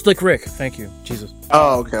 Slick Rick. Thank you. Jesus.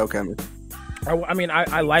 Oh, okay. I mean,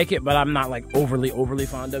 I like it, but I'm not like overly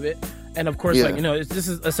fond of it. And of course, like, you know, this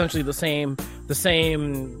is essentially the same,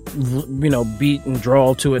 you know, beat and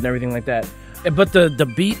drawl to it and everything like that. But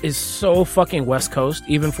the beat is so fucking West Coast,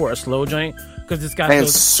 even for a slow joint, because it's got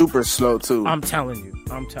those, super slow too. I'm telling you.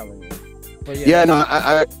 But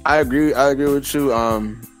I agree with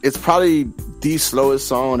you. It's probably the slowest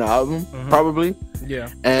song on the album, probably. Yeah.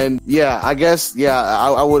 And I guess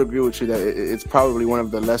I would agree with you that it's probably one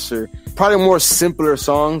of the lesser, probably more simpler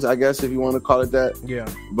songs, I guess, if you want to call it that. Yeah.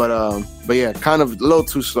 But yeah, kind of a little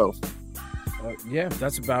too slow. Yeah,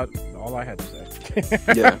 that's about all I had to say.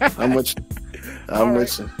 Yeah, I'm with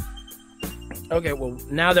you. Okay, well,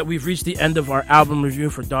 now that we've reached the end of our album review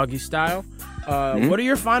for Doggy Style, what are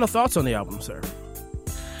your final thoughts on the album, sir?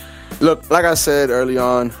 Look, like I said early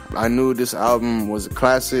on, I knew this album was a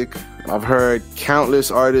classic. I've heard countless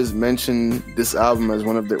artists mention this album as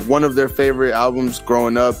one of their favorite albums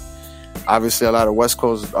growing up. Obviously, a lot of West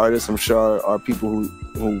Coast artists, I'm sure, are people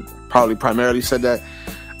who probably primarily said that.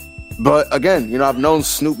 But again, you know, I've known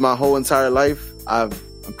Snoop my whole entire life. I'm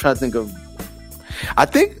trying to think of. I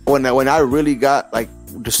think when I really got like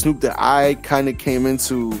the Snoop that I kind of came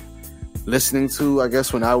into listening to, I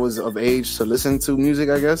guess when I was of age to listen to music,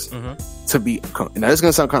 I guess to be. Now this is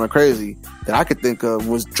gonna sound kind of crazy. That I could think of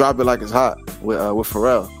was "Drop It Like It's Hot" with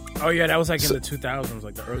Pharrell. Oh yeah, that was like in the 2000s,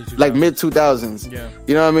 like the early 2000s, like mid 2000s. Yeah,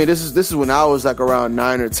 you know what I mean. This is when I was like around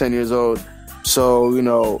 9 or 10 years old. So you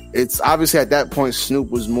know, it's obviously at that point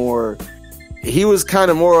Snoop was more. He was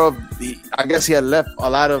kind of more of the. I guess he had left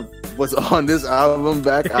a lot of what's on this album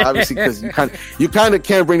back, obviously, because you kind of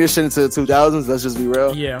can't bring this shit into the 2000s. Let's just be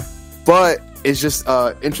real. Yeah. But it's just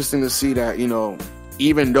interesting to see that, you know,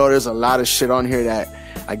 even though there's a lot of shit on here that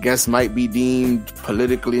I guess might be deemed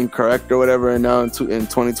politically incorrect or whatever, and now in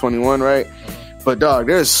 2021, right? But dog,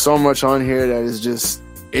 there's so much on here that is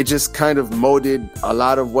just kind of molded a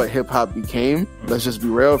lot of what hip hop became. Let's just be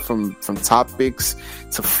real, from topics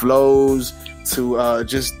to flows to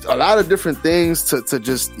just a lot of different things to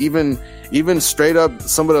just even straight up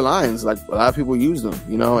some of the lines, like a lot of people use them,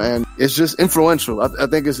 you know, and it's just influential. I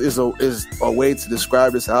think is a way to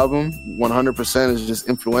describe this album. 100% is just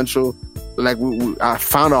influential. Like I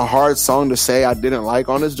found a hard song to say I didn't like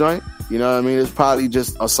on this joint. You know what I mean? It's probably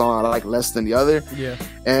just a song I like less than the other. Yeah.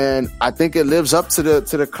 And I think it lives up to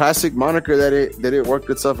the classic moniker that it worked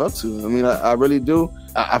itself up to. I mean, I really do.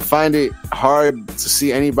 I find it hard to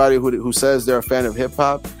see anybody who says they're a fan of hip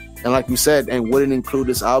hop, and like you said, and wouldn't include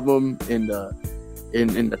this album in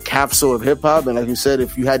the capsule of hip hop. And like you said,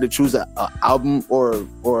 if you had to choose an album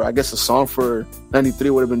or I guess a song for 93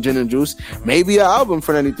 would have been Gin and Juice. Maybe an album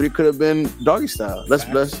for 93 could have been Doggy Style. Let's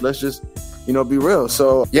just, you know, be real.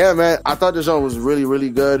 So yeah, man, I thought this song was really, really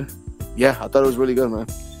good. Yeah, I thought it was really good, man.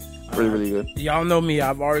 Really, really good. Y'all know me.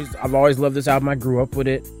 I've always loved this album. I grew up with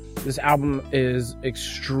it. This album is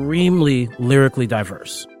extremely lyrically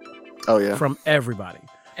diverse. Oh yeah. From everybody.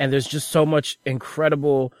 And there's just so much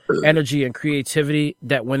incredible energy and creativity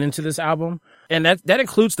that went into this album. And that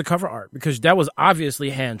includes the cover art, because that was obviously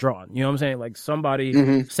hand drawn. You know what I'm saying? Like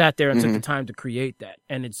somebody sat there and took the time to create that.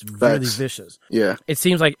 And it's really vicious. Yeah. It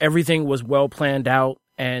seems like everything was well planned out,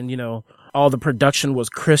 and, you know, all the production was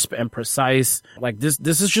crisp and precise. Like this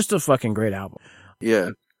is just a fucking great album.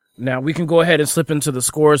 Yeah. Now we can go ahead and slip into the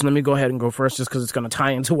scores. Let me go ahead and go first, just because it's going to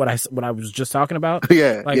tie into what I was just talking about.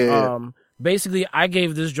 Yeah. Like, yeah. Basically, I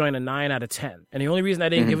gave this joint a 9 out of 10. And the only reason I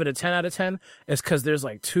didn't give it a 10 out of 10 is because there's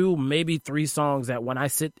like 2, maybe 3 songs that when I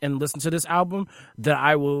sit and listen to this album that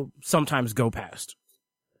I will sometimes go past.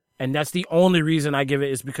 And that's the only reason I give it,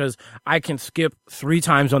 is because I can skip 3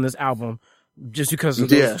 times on this album just because of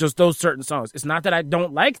those certain songs. It's not that I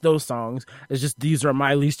don't like those songs. It's just these are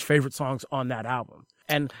my least favorite songs on that album.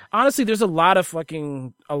 And honestly, there's a lot of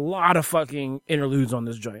fucking interludes on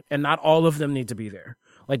this joint, and not all of them need to be there.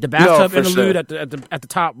 Like the bathtub interlude at the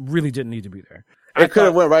top really didn't need to be there. It could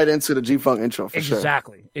have went right into the G-Funk intro for sure.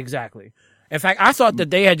 Exactly. In fact, I thought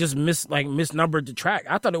that they had just misnumbered the track.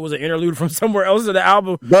 I thought it was an interlude from somewhere else in the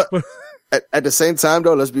album. But at the same time,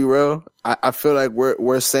 though, let's be real. I feel like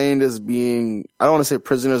we're saying this being, I don't want to say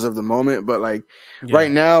prisoners of the moment, but like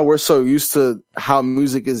right now we're so used to how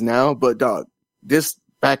music is now. But dog, this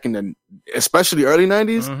back in the especially early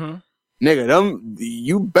 90s, nigga,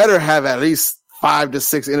 you better have at least 5 to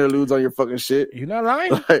 6 interludes on your fucking shit. You're not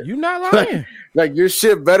lying. You're not lying. Like your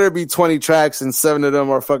shit better be 20 tracks and 7 of them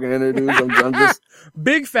are fucking interludes. I'm just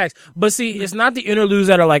big facts. But see, it's not the interludes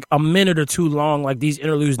that are like a minute or 2 long, like these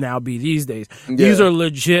interludes now be these days. Yeah. These are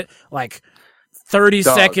legit like 30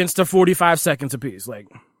 seconds to 45 seconds apiece. Like,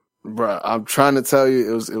 bruh, I'm trying to tell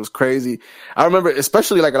you, it was crazy. I remember,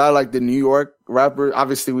 especially like a lot of like the New York rappers.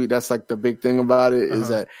 Obviously, that's like the big thing about it is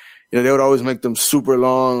that, you know, they would always make them super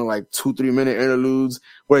long, like 2-3 minute interludes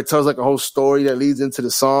where it tells like a whole story that leads into the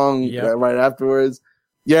song right afterwards.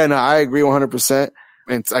 Yeah, no, I agree 100%.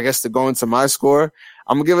 And I guess to go into my score,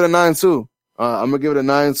 I'm gonna give it a 9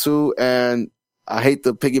 too. And I hate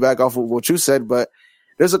to piggyback off of what you said, but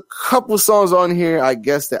there's a couple songs on here, I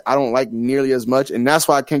guess, that I don't like nearly as much. And that's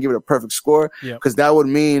why I can't give it a perfect score. Because that would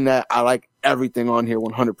mean that I like everything on here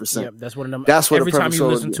 100%. Yeah, that's what every time you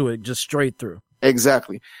listen to it, just straight through.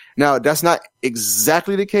 Exactly. Now, that's not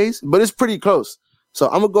exactly the case, but it's pretty close. So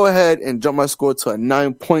I'm gonna go ahead and jump my score to a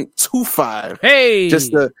 9.25. Hey,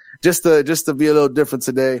 just to be a little different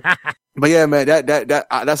today. But yeah, man,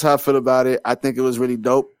 that's how I feel about it. I think it was really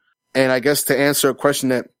dope. And I guess to answer a question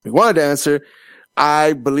that we wanted to answer,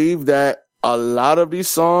 I believe that a lot of these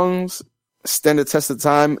songs stand the test of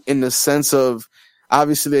time in the sense of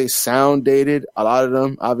obviously they sound dated. A lot of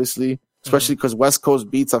them, obviously, especially because West Coast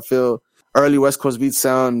beats, I feel. Early West Coast beats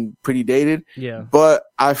sound pretty dated. Yeah. But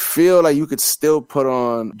I feel like you could still put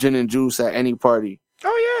on Gin and Juice at any party.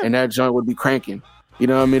 Oh, yeah. And that joint would be cranking. You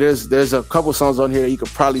know what I mean? There's a couple songs on here that you could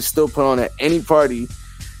probably still put on at any party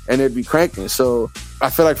and it'd be cranking. So I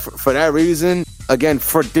feel like for that reason, again,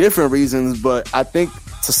 for different reasons, but I think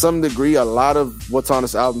to some degree, a lot of what's on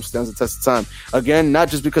this album stands the test of time. Again, not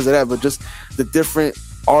just because of that, but just the different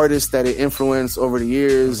artists that it influenced over the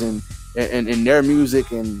years and their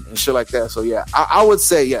music and shit like that. So yeah, I would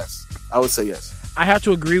say yes. I have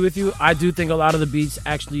to agree with you. I do think a lot of the beats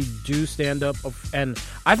actually do stand up, and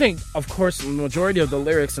I think, of course, the majority of the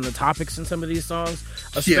lyrics and the topics in some of these songs,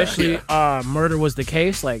 especially Murder Was the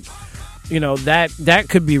Case, like, you know, that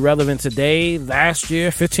could be relevant today, last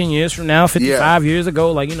year, 15 years from now, 55 years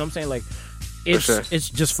ago, like, you know what I'm saying? Like, it's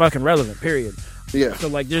just fucking relevant, period. Yeah. So,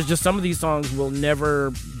 like, there's just some of these songs will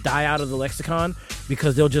never die out of the lexicon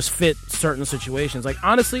because they'll just fit certain situations. Like,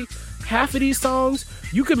 honestly, half of these songs,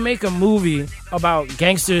 you could make a movie about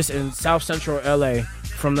gangsters in South Central LA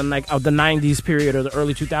from the 90s period or the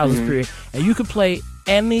early 2000s period, and you could play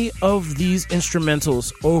any of these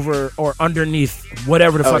instrumentals over or underneath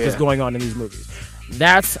whatever the fuck is going on in these movies.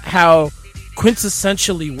 That's how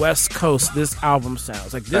quintessentially West Coast this album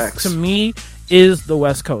sounds. Like, this to me is the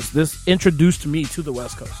West Coast. This introduced me to the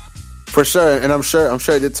West Coast. For sure, and I'm sure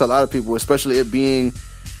it did to a lot of people, especially it being,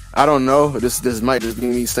 I don't know, this might just be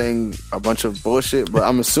me saying a bunch of bullshit, but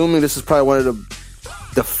I'm assuming this is probably one of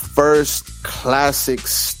the first classic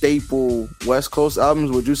staple West Coast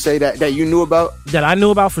albums. Would you say that you knew about? That I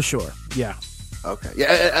knew about for sure. Yeah. Okay.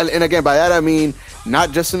 Yeah, and again, by that I mean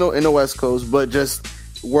not just in the West Coast, but just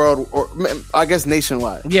world, or I guess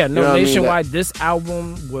nationwide. Yeah, no, you know nationwide. I mean? This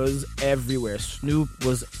album was everywhere. Snoop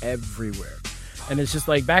was everywhere. And it's just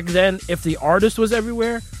like back then, if the artist was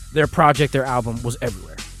everywhere, their project, their album was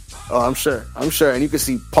everywhere. Oh, I'm sure. And you can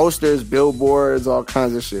see posters, billboards, all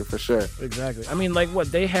kinds of shit for sure. Exactly. I mean, like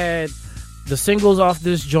what they had, the singles off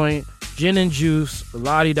this joint, Gin and Juice,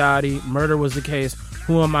 Lottie Dottie, Murder Was the Case,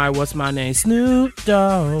 Who Am I, What's My Name, Snoop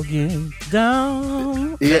Dogg,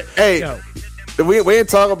 down. Yeah, hey. Yo. We ain't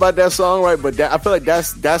talking about that song, right? But I feel like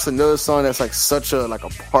that's another song that's like such a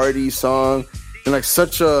party song, and like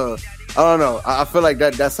such a, I don't know. I feel like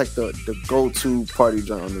that's like the go-to party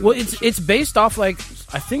genre. Well, it's based off I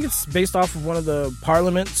think it's based off of one of the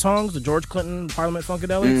Parliament songs, the George Clinton Parliament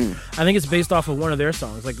Funkadelics. I think it's based off of one of their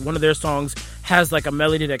songs. Like one of their songs has like a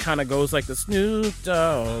melody that kind of goes like the Snoop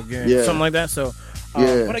Dogg, something like that. So,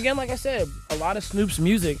 but again, like I said, a lot of Snoop's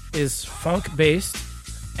music is funk based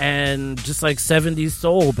and just like 70s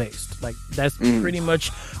soul based. Like that's pretty much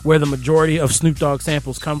where the majority of Snoop Dogg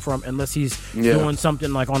samples come from, unless he's doing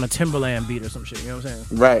something like on a Timberland beat or some shit. You know what I'm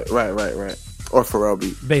saying? Right. Or Pharrell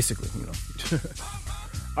beat. Basically, you know.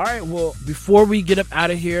 All right, well, before we get up out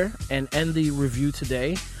of here and end the review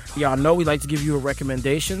today, y'all know we like to give you a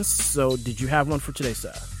recommendations. So did you have one for today,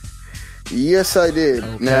 sir? Yes, I did.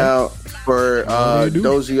 Okay. Now, for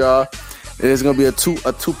those of y'all, it is going to be a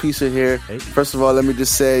two-piecer here. Hey. First of all, let me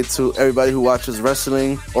just say to everybody who watches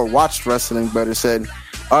wrestling, or watched wrestling, better said,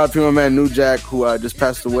 RIP my man New Jack, who just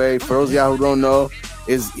passed away. For those of y'all who don't know,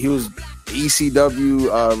 he was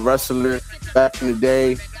ECW wrestler back in the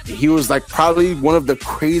day. He was like probably one of the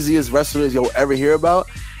craziest wrestlers you'll ever hear about.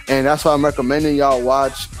 And that's why I'm recommending y'all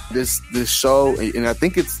watch this show. And I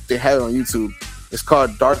think they have it on YouTube. It's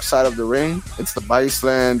called Dark Side of the Ring. It's the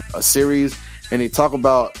Viceland series. And they talk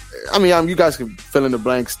about, I mean, you guys can fill in the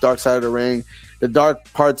blanks, Dark Side of the Ring, the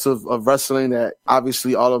dark parts of wrestling that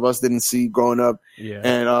obviously all of us didn't see growing up. Yeah.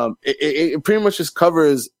 And it pretty much just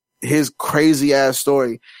covers his crazy ass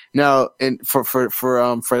story. Now, and for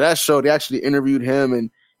that show, they actually interviewed him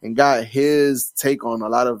and got his take on a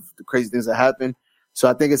lot of the crazy things that happened. So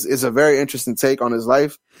I think it's a very interesting take on his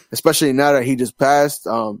life, especially now that he just passed.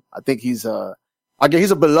 I think he's a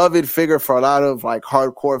beloved figure for a lot of like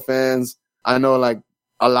hardcore fans. I know like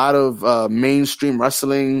a lot of mainstream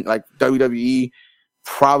wrestling, like WWE,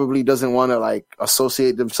 probably doesn't want to like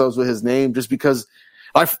associate themselves with his name just because,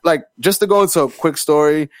 like just to go into a quick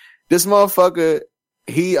story, this motherfucker,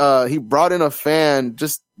 he brought in a fan.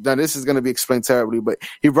 Just now, this is gonna be explained terribly, but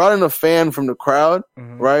he brought in a fan from the crowd,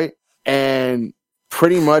 right? And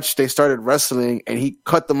pretty much they started wrestling, and he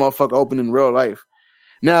cut the motherfucker open in real life.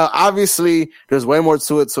 Now, obviously, there's way more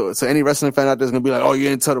to it. So any wrestling fan out there is gonna be like, "Oh,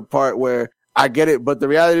 you're into the part where." I get it, but the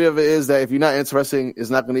reality of it is that if you're not into wrestling, it's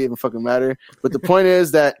not gonna even fucking matter. But the point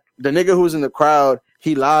is that the nigga who was in the crowd,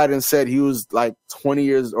 he lied and said he was like 20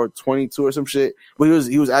 years or 22 or some shit, but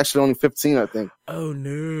he was actually only 15, I think. Oh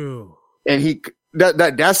no! And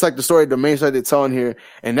that's like the story, the main story they're telling here,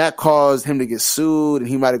 and that caused him to get sued, and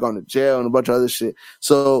he might have gone to jail and a bunch of other shit.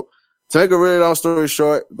 So to make a really long story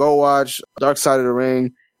short, go watch Dark Side of the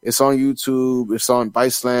Ring. It's on YouTube. It's on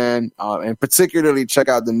Viceland, and particularly check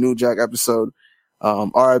out the New Jack episode.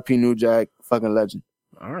 RIP New Jack, fucking legend.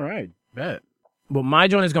 All right, bet. Well, my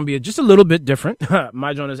joint is going to be just a little bit different.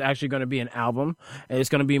 My joint is actually going to be an album, and it's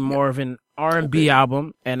going to be more of an R&B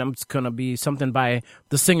album, and it's going to be something by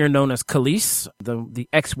the singer known as Khalees, the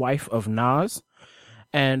ex-wife of Nas.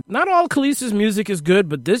 And not all Khalees's music is good,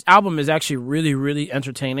 but this album is actually really, really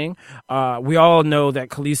entertaining. We all know that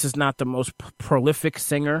Khalees is not the most prolific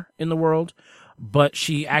singer in the world, but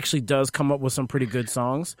she actually does come up with some pretty good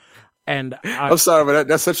songs. And I'm sorry, but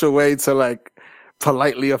that's such a way to like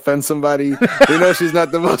politely offend somebody. You know, she's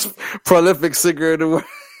not the most prolific singer in the world.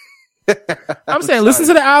 I'm saying, listen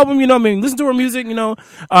to the album, you know what I mean? Listen to her music, you know,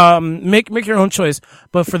 make your own choice.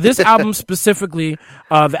 But for this album specifically,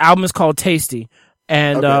 the album is called Tasty.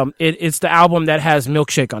 And it's the album that has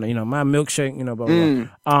Milkshake on it. You know, my milkshake, you know, blah, blah,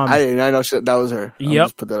 blah. I know that was her. Yep.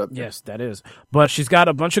 Just put that up there. Yes, that is. But she's got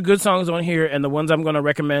a bunch of good songs on here, and the ones I'm going to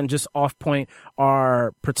recommend just off point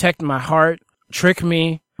are Protect My Heart, Trick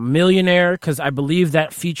Me, Millionaire, because I believe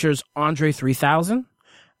that features Andre 3000.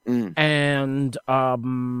 And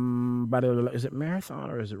is it Marathon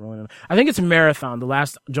or is it Rolling? I think it's Marathon, the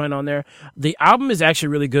last joint on there. The album is actually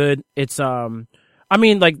really good. It's I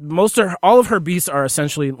mean, like all of her beats are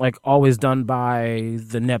essentially like always done by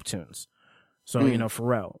the Neptunes. So, you know,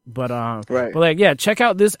 Pharrell. But, right. But like, yeah, check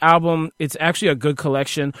out this album. It's actually a good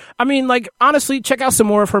collection. I mean, like, honestly, check out some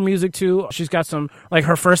more of her music too. She's got some, like,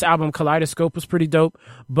 her first album, Kaleidoscope, was pretty dope.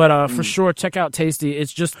 But, for sure, check out Tasty.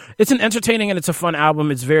 It's an entertaining and it's a fun album.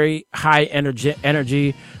 It's very high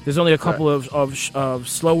energy. There's only a couple of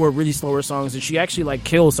slower, really slower songs. And she actually, like,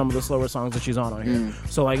 kills some of the slower songs that she's on here.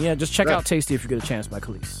 So, like, yeah, just check out Tasty if you get a chance by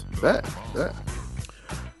Khalees. Bet.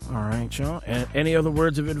 All right, y'all. And any other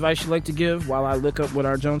words of advice you'd like to give while I look up what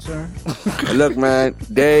our Jones are? Look, man,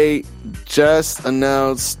 they just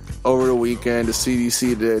announced over the weekend, the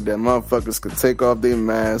CDC did, that motherfuckers could take off their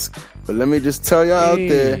mask. But let me just tell y'all out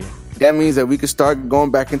there, that means that we can start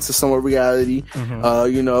going back into some of reality.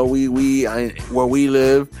 You know, where we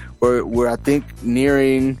live, we're I think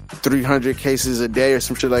nearing 300 cases a day or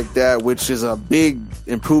some shit like that, which is a big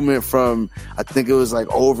improvement from, I think it was like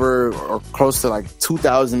over or close to like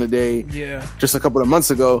 2,000 a day just a couple of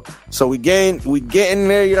months ago. So we getting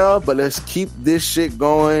there, y'all, but let's keep this shit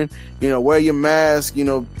going. You know, wear your mask, you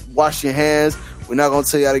know, wash your hands. We're not going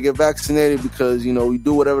to tell you how to get vaccinated because, you know, we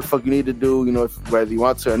do whatever the fuck you need to do, you know, whether you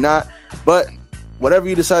want to or not. But whatever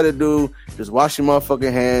you decide to do, just wash your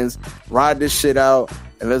motherfucking hands, ride this shit out,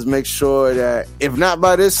 and let's make sure that if not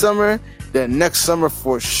by this summer, then next summer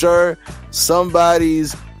for sure,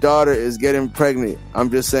 somebody's daughter is getting pregnant. I'm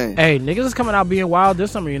just saying. Hey, niggas is coming out being wild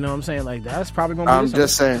this summer, you know what I'm saying? Like, that's probably going to be I'm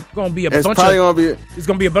just saying. It's going to be it's going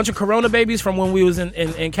to be a bunch of corona babies from when we was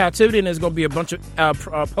in captivity, and there's going to be a bunch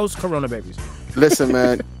of post-corona babies. Listen,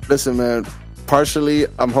 man. Partially,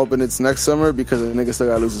 I'm hoping it's next summer because the nigga still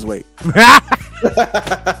gotta lose his weight.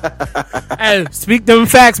 Hey, speak them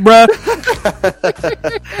facts, bro.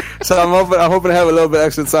 So I'm hoping to have a little bit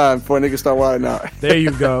extra time before niggas start wilding out. There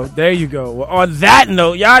you go. Well, on that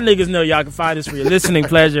note, y'all niggas know y'all can find us for your listening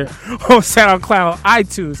pleasure on SoundCloud,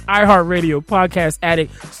 iTunes, iHeartRadio, Podcast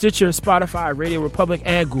Addict, Stitcher, Spotify, Radio Republic,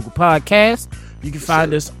 and Google Podcasts. You can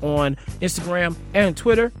find us on Instagram and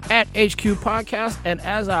Twitter at HQ Podcast. And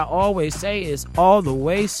as I always say, it's all the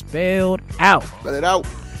way spelled out. Spell it out.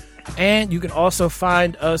 And you can also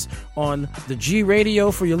find us on the G Radio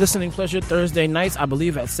for your listening pleasure Thursday nights, I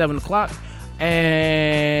believe at 7:00.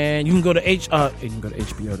 And you can go to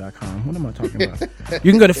HBO.com. What am I talking about?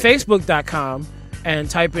 You can go to Facebook.com and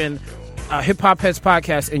type in Hip Hop Heads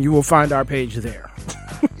Podcast, and you will find our page there.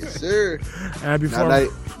 Yes, sir. And before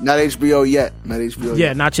not HBO yet. Not HBO yeah,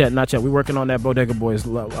 yet. Not yet. We're working on that Bodega Boys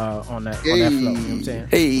on that flow. You know what I'm saying?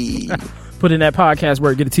 Hey. Put in that podcast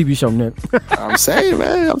work, get a TV show, Nick. I'm saying,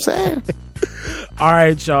 man. All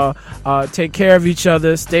right, y'all. Take care of each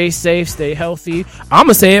other. Stay safe. Stay healthy. I'm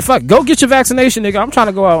gonna say it. Fuck. Go get your vaccination, nigga. I'm trying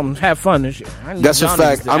to go out and have fun and shit. That's a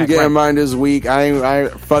fact. I'm getting mine this week. I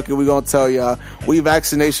ain't fuck it. We gonna tell y'all. We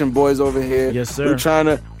vaccination boys over here. Yes, sir. We trying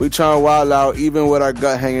to wild out, even with our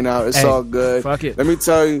gut hanging out. It's all good. Fuck it. Let me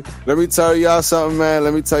tell y'all something, man.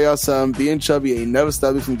 Being chubby ain't never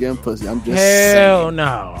stopped me from getting pussy. I'm just saying. Hell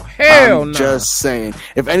no. Just saying.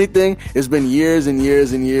 If anything, it's been years and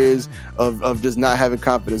years and years of just not having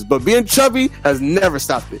confidence. But being chubby has never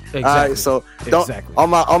stopped it. Exactly. All right, so all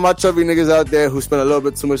my chubby niggas out there who spend a little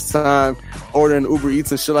bit too much time ordering Uber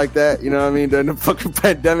Eats and shit like that, you know what I mean, during the fucking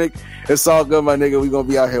pandemic, it's all good, my nigga. We gonna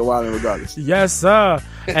be out here wilding regardless. Yes, sir.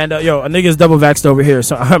 And a nigga's double vaxxed over here,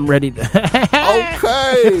 so I'm ready to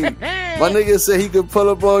Okay. My nigga said he could pull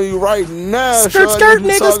up on you right now. Skirt,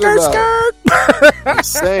 nigga, skirt. I'm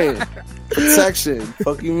saying. Protection.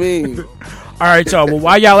 Fuck you mean? All right, y'all. Well,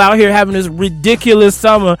 while y'all out here having this ridiculous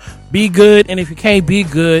summer, be good. And if you can't be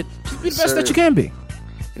good, just be the best that you can be.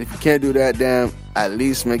 And if you can't do that, damn, at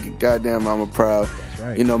least make your goddamn mama proud. That's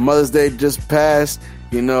right. You know, Mother's Day just passed.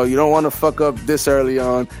 You know, you don't want to fuck up this early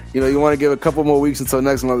on. You know, you want to give a couple more weeks until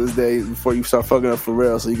next Mother's Day before you start fucking up for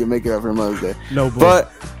real so you can make it up for Mother's Day. No, boy.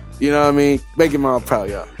 But, you know what I mean? Make your mama proud,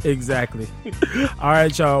 y'all. Exactly. All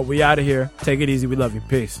right, y'all. We out of here. Take it easy. We love you.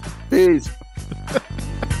 Peace. Peace.